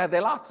because they're going to have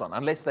their lights on,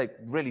 unless they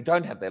really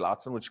don't have their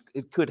lights on, which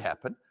it could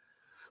happen.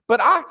 But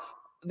I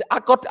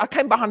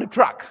came behind a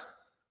truck,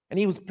 and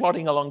he was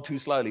plodding along too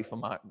slowly for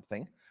my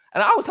thing.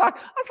 And I was like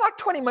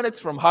 20 minutes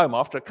from home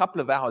after a couple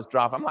of hours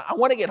drive. I'm like, I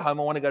want to get home.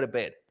 I want to go to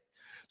bed.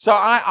 So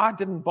I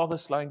didn't bother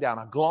slowing down.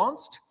 I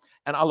glanced,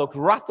 and I looked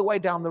right the way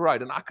down the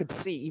road, and I could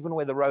see, even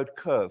where the road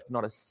curved,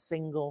 not a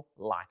single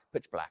light,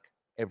 pitch black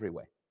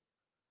everywhere.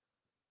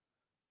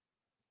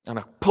 And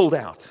I pulled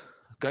out,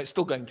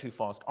 still going too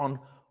fast, on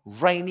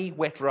rainy,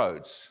 wet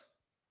roads,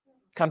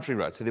 country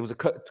roads. So there was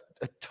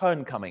a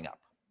turn coming up.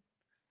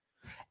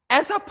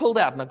 As I pulled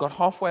out and I got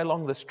halfway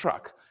along this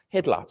truck,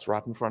 headlights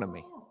right in front of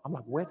me. I'm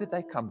like, where did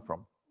they come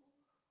from?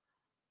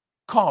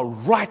 Car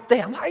right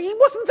there. I'm like, he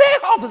wasn't there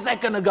half a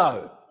second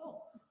ago.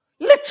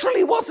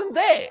 Literally wasn't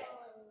there.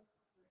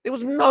 There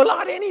was no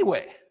light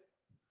anywhere.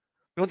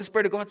 You know what the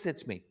Spirit of God said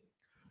to me?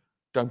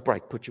 Don't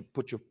brake. Put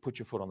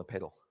your foot on the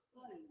pedal.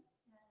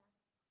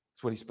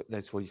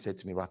 That's what he said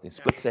to me right there.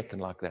 Split second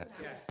like that.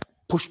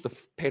 Push the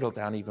pedal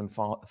down even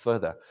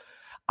further.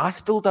 I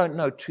still don't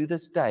know to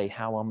this day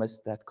how I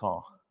missed that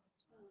car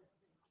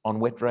on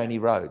wet, rainy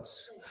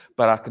roads.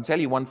 But I can tell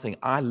you one thing.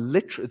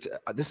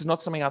 This is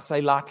not something I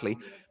say lightly.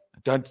 I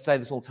don't say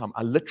this all the time.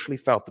 I literally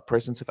felt the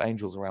presence of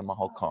angels around my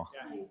whole car.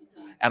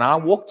 And I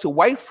walked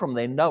away from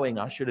there knowing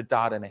I should have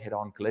died in a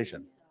head-on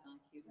collision.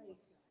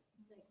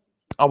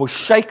 I was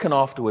shaken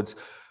afterwards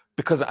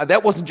because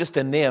that wasn't just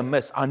a near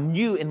miss. I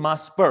knew in my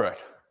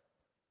spirit.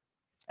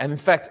 And in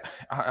fact,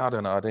 I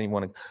don't know. I don't even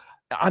want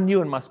to. I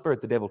knew in my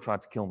spirit the devil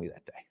tried to kill me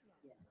that day.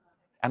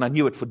 And I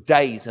knew it for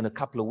days and a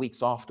couple of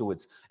weeks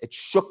afterwards. It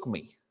shook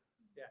me.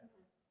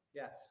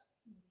 Yes.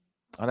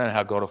 I don't know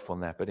how I got off on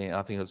that, but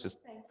I think it was just,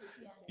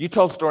 you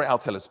told a story, I'll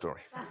tell a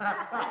story.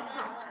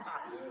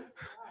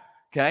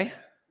 Okay?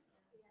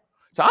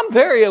 So I'm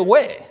very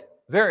aware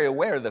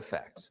of the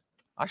facts.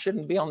 I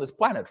shouldn't be on this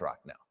planet right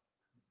now.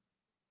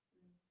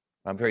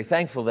 I'm very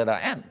thankful that I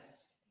am.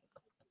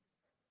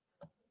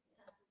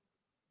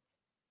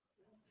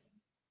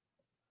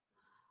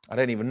 I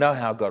don't even know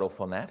how I got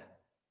off on that.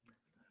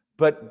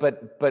 But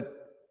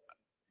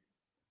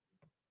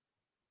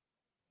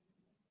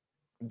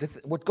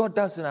what God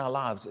does in our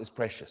lives is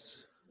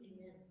precious.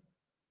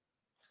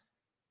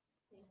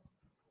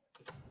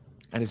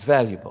 And it's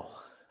valuable.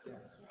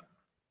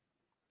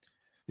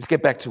 Let's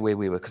get back to where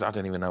we were, because I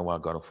don't even know why I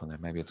got off on that.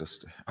 Maybe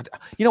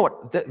you know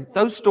what?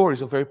 Those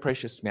stories are very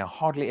precious to me. I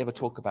hardly ever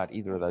talk about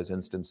either of those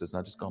instances, and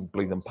I just go and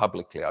blew them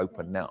publicly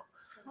open now.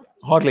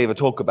 Hardly ever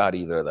talk about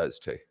either of those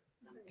two.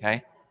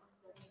 Okay?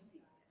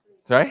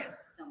 Sorry?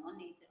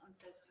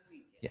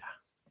 Yeah,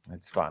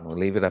 that's fine. We'll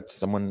leave it up to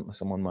someone.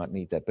 Someone might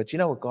need that. But you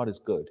know what? God is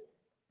good.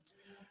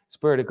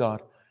 Spirit of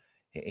God,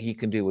 He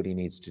can do what He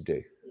needs to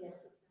do.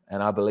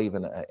 And I believe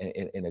in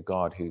a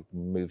God who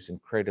moves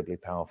incredibly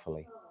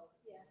powerfully.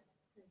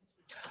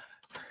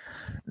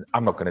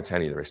 I'm not going to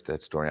tell you the rest of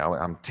that story.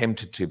 I'm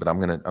tempted to, but I'm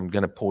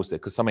going to pause there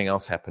because something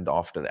else happened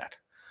after that.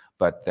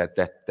 But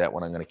that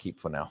one I'm going to keep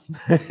for now.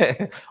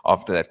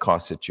 After that car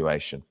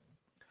situation.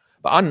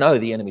 But I know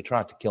the enemy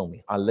tried to kill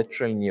me. I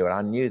literally knew it.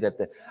 I knew that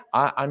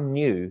I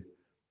knew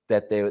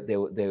that there,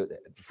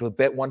 for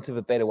want of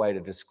a better way to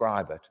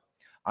describe it,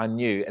 I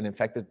knew, and in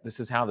fact, this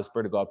is how the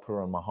Spirit of God put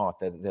it on my heart,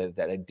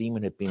 that a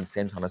demon had been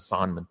sent on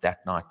assignment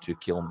that night to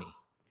kill me.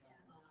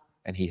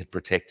 And he had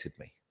protected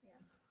me.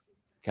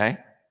 Okay?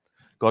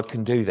 God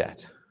can do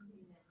that.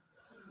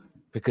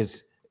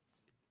 Because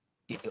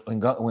when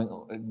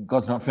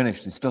God's not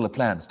finished, there's still a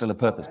plan, still a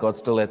purpose. God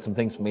still had some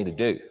things for me to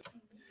do.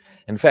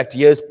 In fact,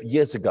 years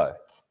ago,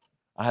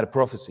 I had a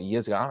prophecy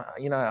years ago.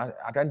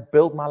 I don't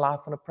build my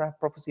life on a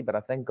prophecy, but I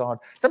thank God.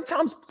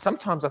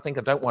 Sometimes I think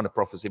I don't want a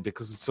prophecy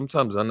because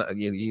sometimes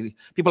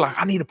people are like,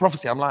 I need a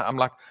prophecy. I'm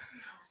like,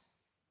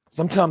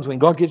 sometimes when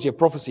God gives you a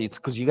prophecy, it's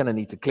because you're going to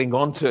need to cling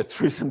on to it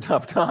through some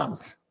tough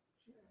times.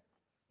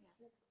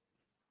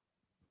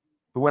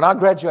 But when I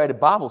graduated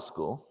Bible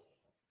school,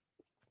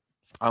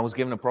 I was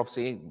given a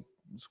prophecy.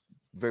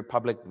 Very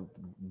public,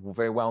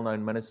 very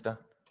well-known minister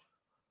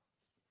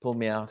pulled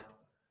me out.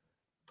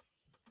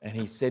 And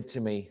he said to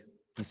me,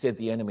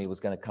 the enemy was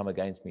going to come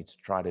against me to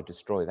try to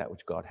destroy that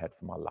which God had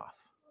for my life.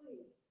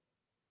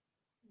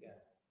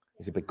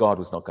 He said, but God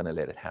was not going to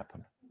let it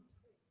happen.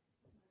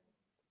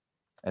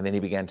 And then he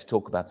began to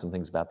talk about some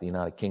things about the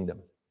United Kingdom,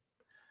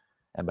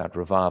 about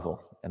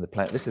revival and the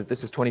plan. This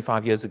is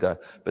 25 years ago,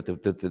 but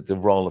the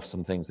role of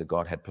some things that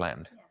God had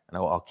planned. And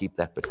I'll keep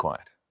that bit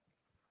quiet.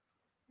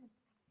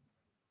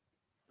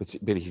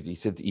 But he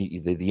said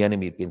the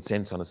enemy had been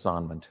sent on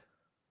assignment.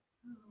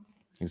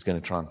 He was going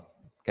to try and,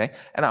 okay?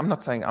 And I'm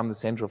not saying I'm the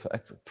center of,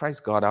 praise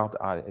God,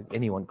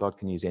 anyone, God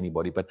can use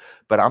anybody, but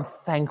I'm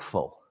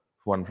thankful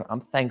for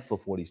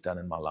what he's done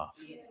in my life.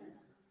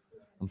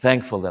 I'm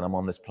thankful that I'm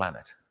on this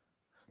planet.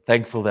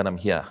 Thankful that I'm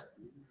here.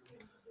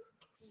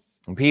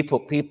 And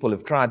people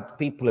have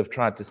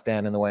tried to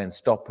stand in the way and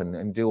stop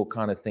and do all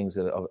kind of things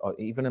that are,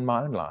 even in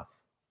my own life.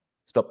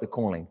 Stop the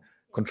calling,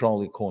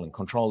 control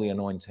the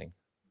anointing.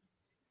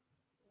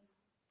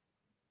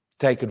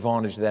 Take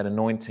advantage of that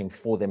anointing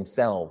for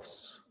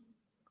themselves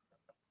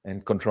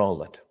and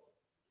control it.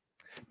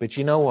 But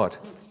you know what?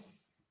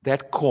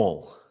 That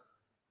call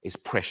is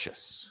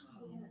precious.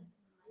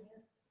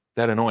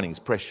 That anointing is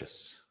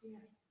precious.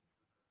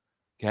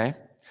 Okay?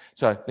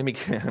 So let me,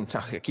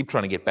 I keep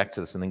trying to get back to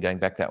this and then going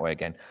back that way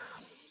again.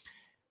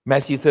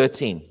 Matthew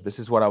 13, this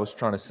is what I was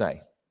trying to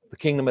say. The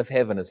kingdom of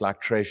heaven is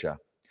like treasure.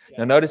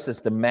 Now notice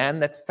this, the man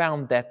that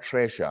found that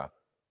treasure,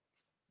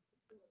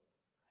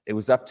 it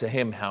was up to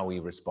him how he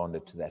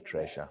responded to that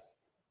treasure.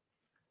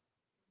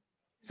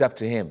 It's up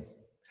to him.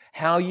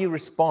 How you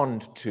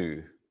respond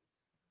to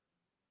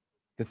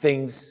the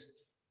things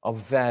of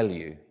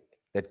value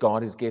that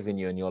God has given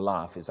you in your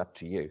life is up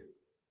to you.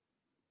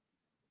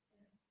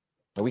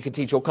 Now, we can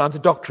teach all kinds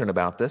of doctrine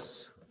about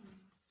this.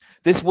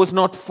 This was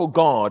not for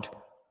God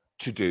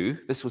to do.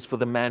 This was for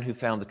the man who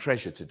found the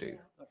treasure to do.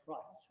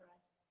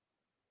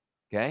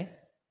 Okay?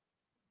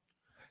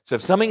 So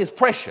if something is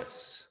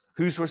precious,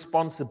 whose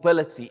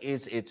responsibility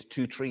is it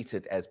to treat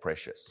it as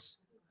precious?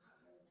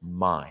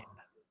 Mine.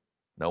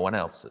 No one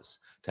else's.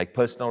 Take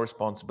personal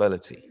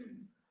responsibility.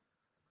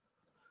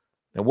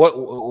 Now,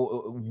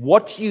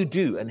 what you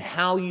do and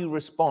how you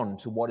respond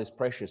to what is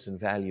precious and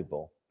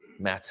valuable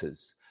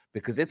matters,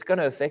 because it's going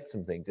to affect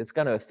some things. It's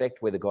going to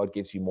affect whether God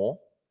gives you more.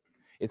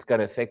 It's going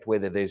to affect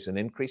whether there's an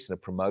increase and a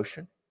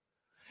promotion.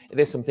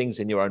 There's some things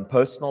in your own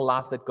personal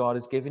life that God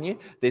has given you.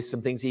 There's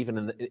some things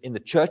even in the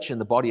church, in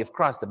the body of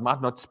Christ, that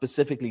might not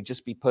specifically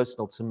just be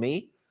personal to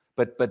me,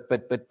 but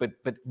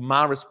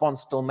my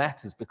response still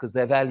matters because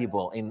they're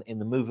valuable in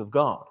the move of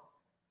God.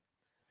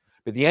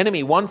 But the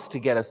enemy wants to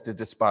get us to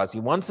despise. He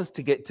wants us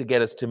to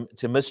get us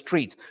to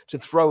mistreat, to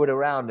throw it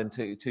around, and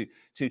to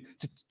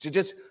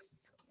just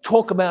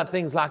talk about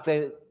things like that.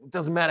 It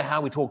doesn't matter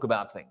how we talk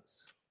about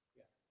things.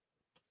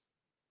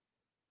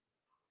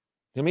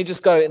 Let me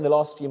just go in the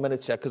last few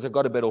minutes here because I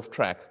got a bit off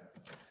track.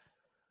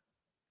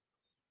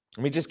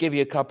 Let me just give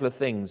you a couple of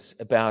things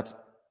about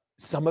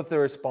some of the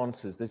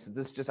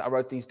responses. I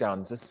wrote these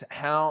down.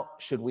 How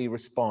should we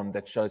respond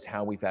that shows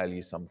how we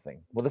value something?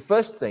 Well, the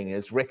first thing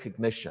is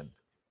recognition.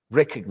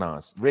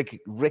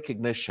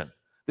 Recognition.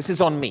 This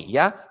is on me,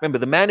 yeah? Remember,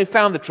 the man who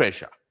found the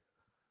treasure.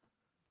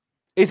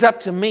 It's up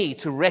to me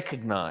to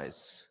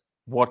recognize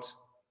what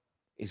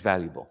is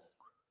valuable.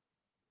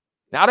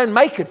 Now, I don't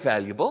make it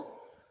valuable.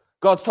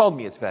 God's told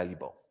me it's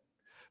valuable.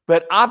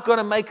 But I've got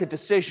to make a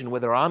decision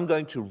whether I'm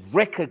going to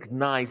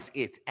recognize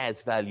it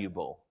as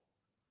valuable.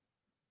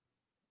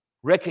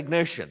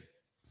 Recognition.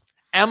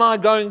 Am I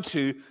going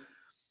to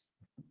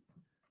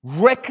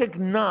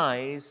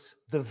recognize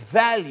the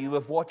value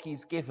of what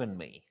He's given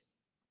me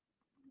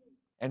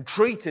and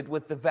treat it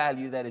with the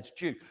value that it's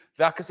due?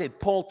 Like I said,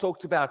 Paul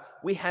talked about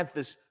we have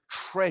this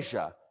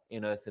treasure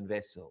in earthen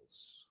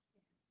vessels.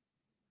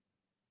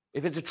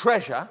 If it's a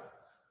treasure,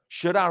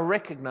 should I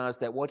recognize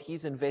that what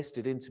He's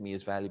invested into me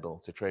is valuable?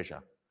 It's a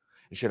treasure.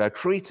 And should I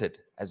treat it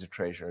as a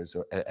treasure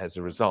as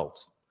a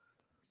result?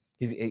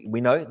 We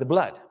know the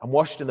blood. I'm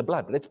washed in the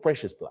blood, but it's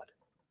precious blood.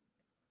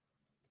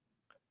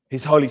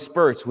 His Holy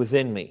Spirit's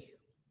within me.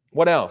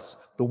 What else?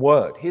 The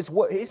Word.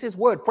 Is His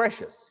Word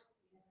precious?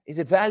 Is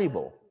it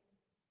valuable?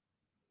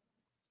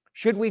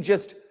 Should we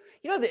just,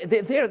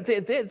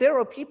 there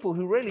are people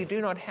who really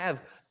do not have,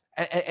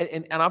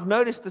 and I've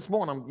noticed this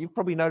morning, you've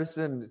probably noticed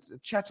it in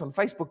chats on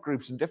Facebook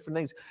groups and different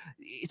things.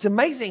 It's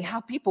amazing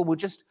how people will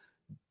just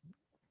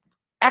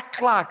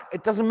act like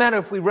it doesn't matter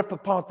if we rip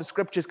apart the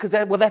scriptures because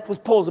that was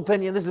Paul's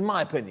opinion, this is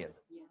my opinion.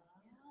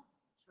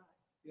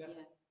 Yeah.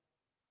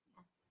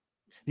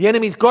 The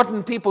enemy's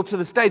gotten people to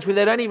the stage where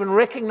they don't even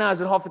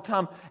recognize it half the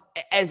time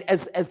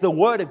as the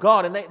word of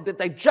God, and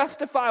they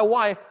justify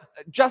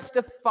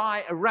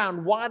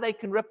around why they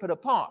can rip it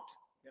apart.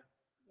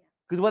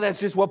 Because that's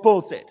just what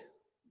Paul said.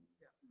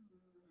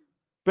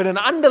 But an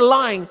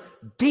underlying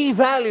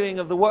devaluing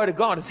of the word of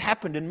God has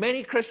happened in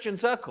many Christian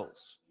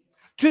circles,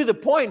 to the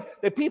point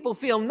that people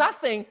feel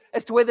nothing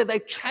as to whether they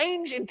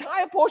change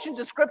entire portions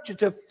of scripture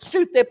to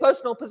suit their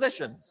personal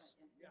positions.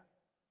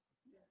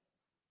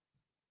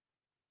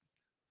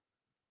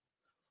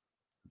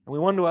 And we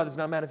wonder why there's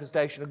no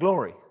manifestation of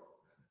glory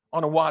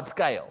on a wide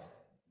scale.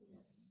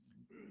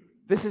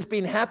 This has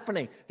been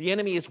happening. The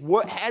enemy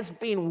has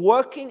been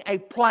working a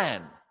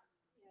plan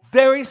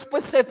very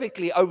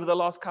specifically over the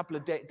last couple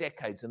of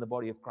decades in the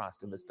body of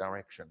Christ in this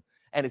direction.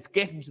 And it's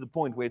getting to the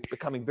point where it's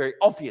becoming very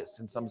obvious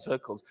in some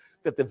circles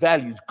that the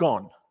value's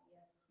gone.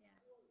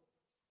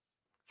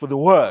 For the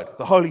Word,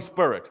 the Holy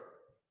Spirit,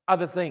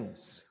 other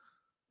things.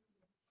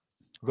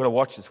 We've got to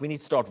watch this. We need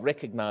to start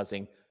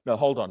recognizing, no,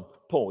 hold on,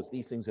 pause.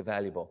 These things are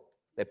valuable.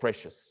 They're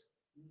precious.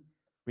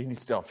 We need to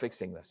start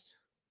fixing this.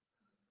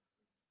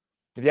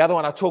 The other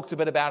one I talked a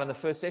bit about in the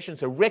first session,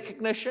 so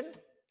recognition.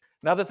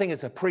 Another thing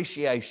is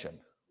appreciation.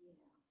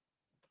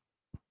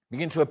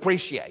 Begin to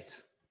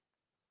appreciate.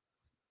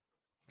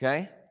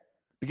 Okay?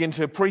 Begin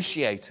to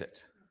appreciate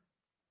it.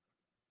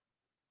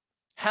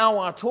 How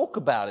I talk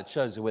about it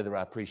shows whether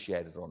I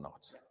appreciate it or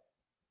not.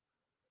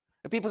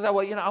 And people say,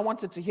 well, I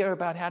wanted to hear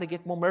about how to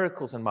get more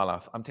miracles in my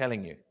life. I'm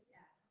telling you.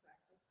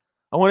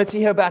 I wanted to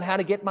hear about how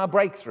to get my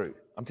breakthrough.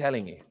 I'm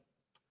telling you.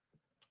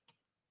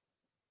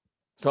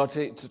 Start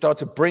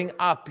to bring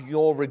up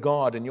your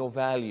regard and your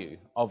value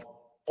of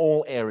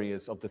all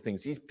areas of the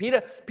things.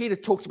 Peter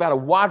talked about a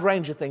wide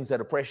range of things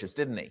that are precious,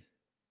 didn't he?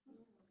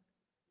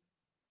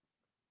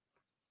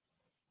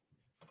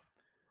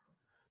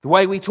 The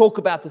way we talk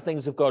about the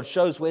things of God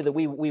shows whether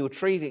we are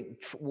treating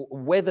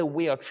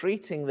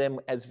them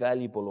as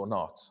valuable or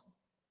not.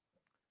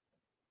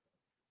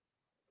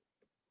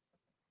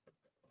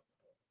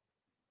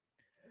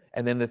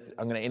 And then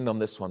I'm going to end on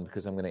this one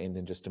because I'm going to end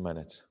in just a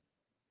minute.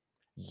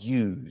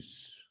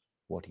 Use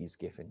what he's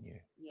given you.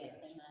 Yes,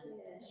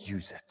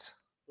 use it.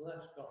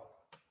 Bless God.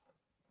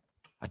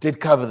 I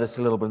did cover this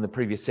a little bit in the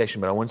previous session,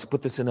 but I wanted to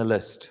put this in a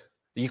list.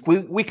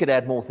 We could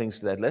add more things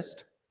to that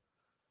list.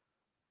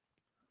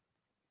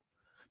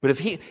 But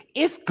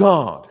if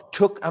God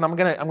took, and I'm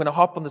going to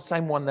hop on the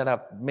same one that I've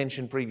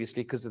mentioned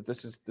previously, because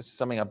this is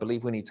something I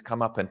believe we need to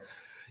come up in.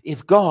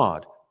 If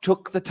God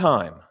took the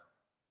time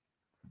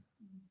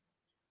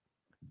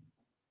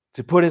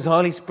to put his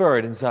Holy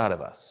Spirit inside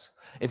of us,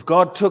 if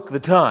God took the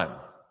time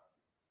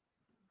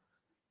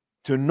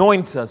to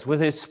anoint us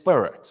with his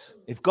Spirit,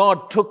 if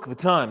God took the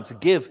time to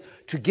give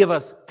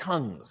us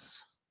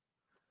tongues,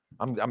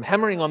 I'm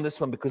hammering on this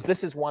one because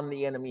this is one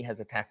the enemy has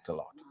attacked a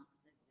lot,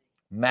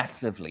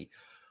 massively.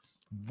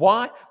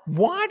 Why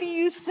do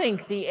you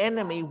think the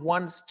enemy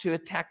wants to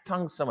attack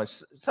tongues so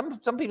much? Some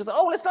people say,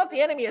 oh, well, it's not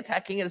the enemy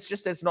attacking it, it's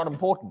just that it's not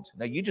important.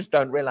 No, you just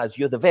don't realize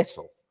you're the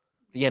vessel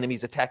the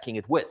enemy's attacking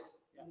it with.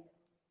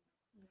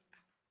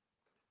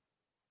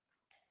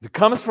 If it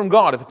comes from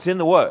God, if it's in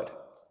the Word,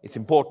 it's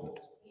important.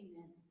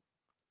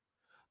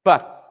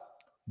 But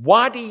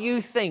why do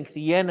you think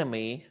the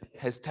enemy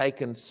has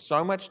taken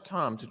so much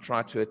time to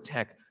try to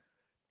attack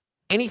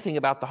anything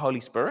about the Holy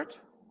Spirit?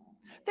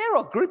 There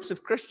are groups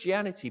of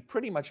Christianity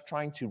pretty much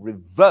trying to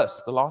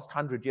reverse the last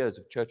 100 years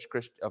of church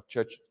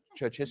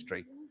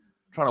history,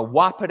 trying to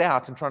wipe it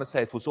out and trying to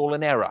say it was all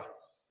an error.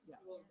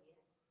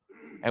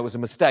 It was a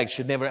mistake.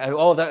 Should never.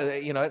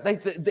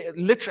 They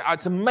literally.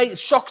 It's amazing. It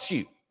shocks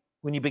you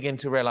when you begin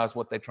to realize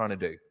what they're trying to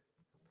do.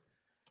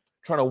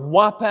 Trying to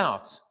wipe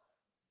out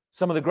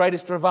some of the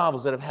greatest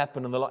revivals that have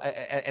happened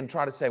and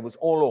try to say it was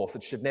all off.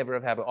 It should never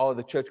have happened. Oh,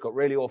 the church got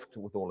really off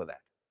with all of that.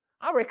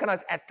 I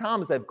recognize at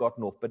times they've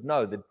gotten off, but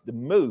no, the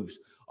moves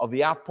of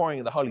the outpouring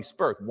of the Holy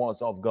Spirit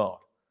was of God.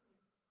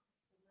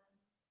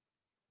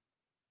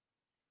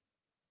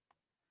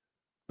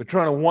 We're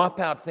trying to wipe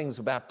out things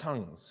about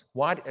tongues.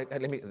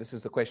 This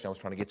is the question I was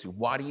trying to get to.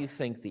 Why do you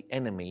think the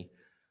enemy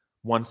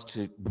wants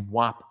to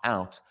wipe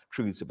out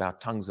truths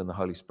about tongues and the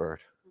Holy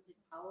Spirit?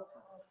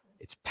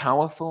 It's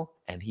powerful,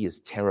 and he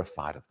is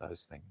terrified of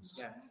those things.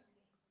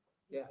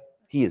 Yes.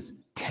 He is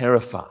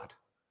terrified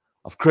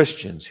of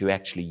Christians who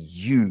actually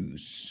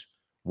use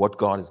what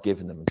God has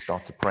given them and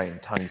start to pray in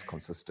tongues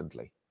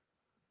consistently.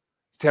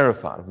 He's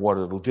terrified of what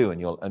it'll do in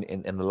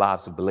the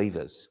lives of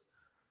believers.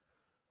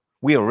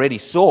 We already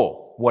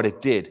saw what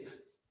it did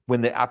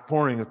when the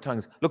outpouring of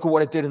tongues. Look at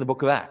what it did in the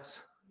book of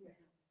Acts.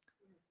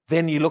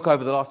 Then you look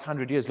over the last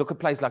 100 years, look at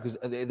places like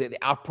the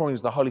outpourings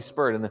of the Holy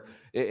Spirit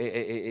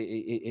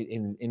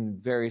in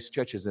various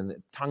churches and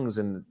the tongues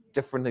and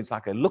different things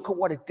like that. Look at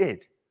what it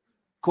did.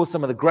 Caused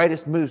some of the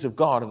greatest moves of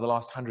God of the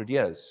last 100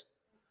 years.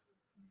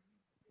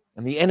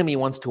 And the enemy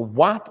wants to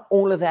wipe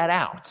all of that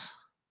out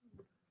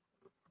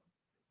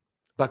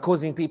by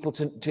causing people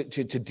to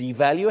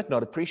devalue it,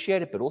 not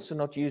appreciate it, but also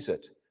not use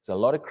it. There's a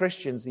lot of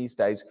Christians these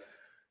days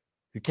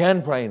who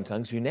can pray in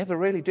tongues who never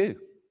really do.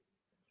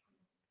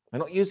 They're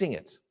not using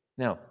it.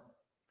 Now,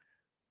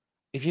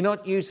 if you're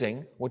not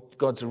using what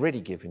God's already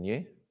given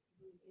you,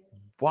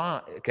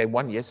 why? Okay,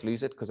 one, yes,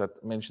 lose it, because I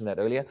mentioned that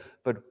earlier,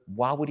 but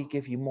why would he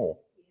give you more?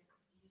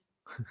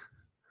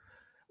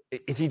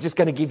 Is he just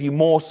going to give you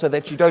more so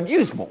that you don't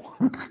use more?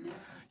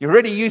 You're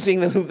already using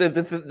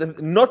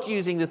not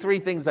using the 3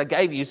 things I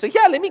gave you. So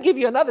yeah, let me give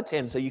you another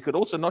 10 so you could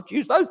also not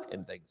use those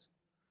 10 things.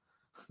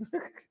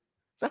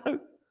 No.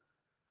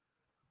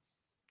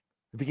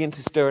 Begin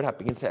to stir it up.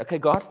 Begin to say, okay,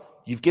 God,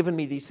 you've given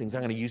me these things.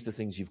 I'm going to use the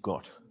things you've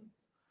got.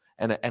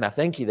 And I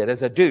thank you that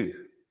as I do,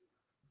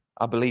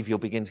 I believe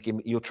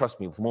you'll trust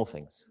me with more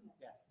things.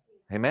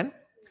 Amen?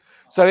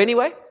 So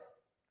anyway,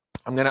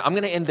 I'm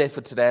going to end there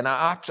for today, and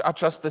I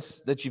trust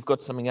that you've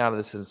got something out of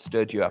this and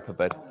stirred you up a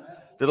bit, a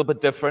little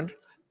bit different,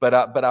 but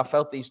I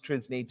felt these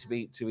truths need to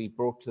be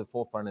brought to the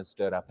forefront and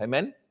stirred up.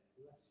 Amen.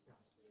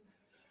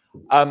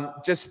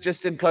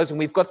 Just in closing,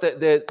 we've got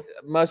the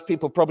most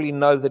people probably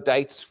know the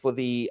dates for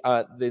the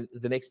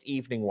next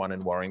evening one in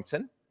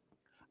Warrington.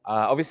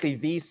 Obviously,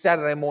 these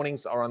Saturday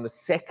mornings are on the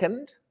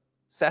second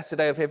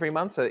Saturday of every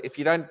month. So if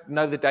you don't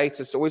know the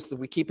date, it's always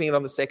we're keeping it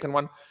on the second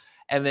one.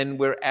 And then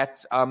we're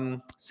at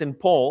St.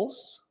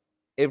 Paul's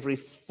every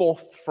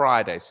 4th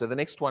Friday. So the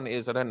next one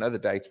is, I don't know the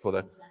dates for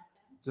the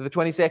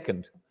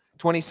 22nd.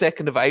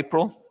 22nd of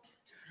April,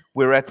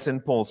 we're at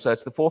St. Paul. So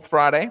it's the fourth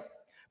Friday,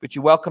 but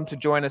you're welcome to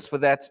join us for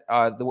that.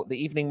 The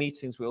evening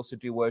meetings, we also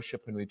do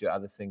worship and we do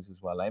other things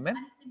as well. Amen.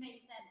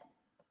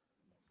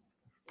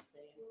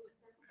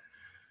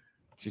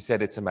 She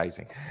said it's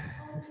amazing.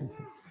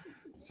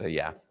 So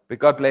yeah, but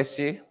God bless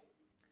you.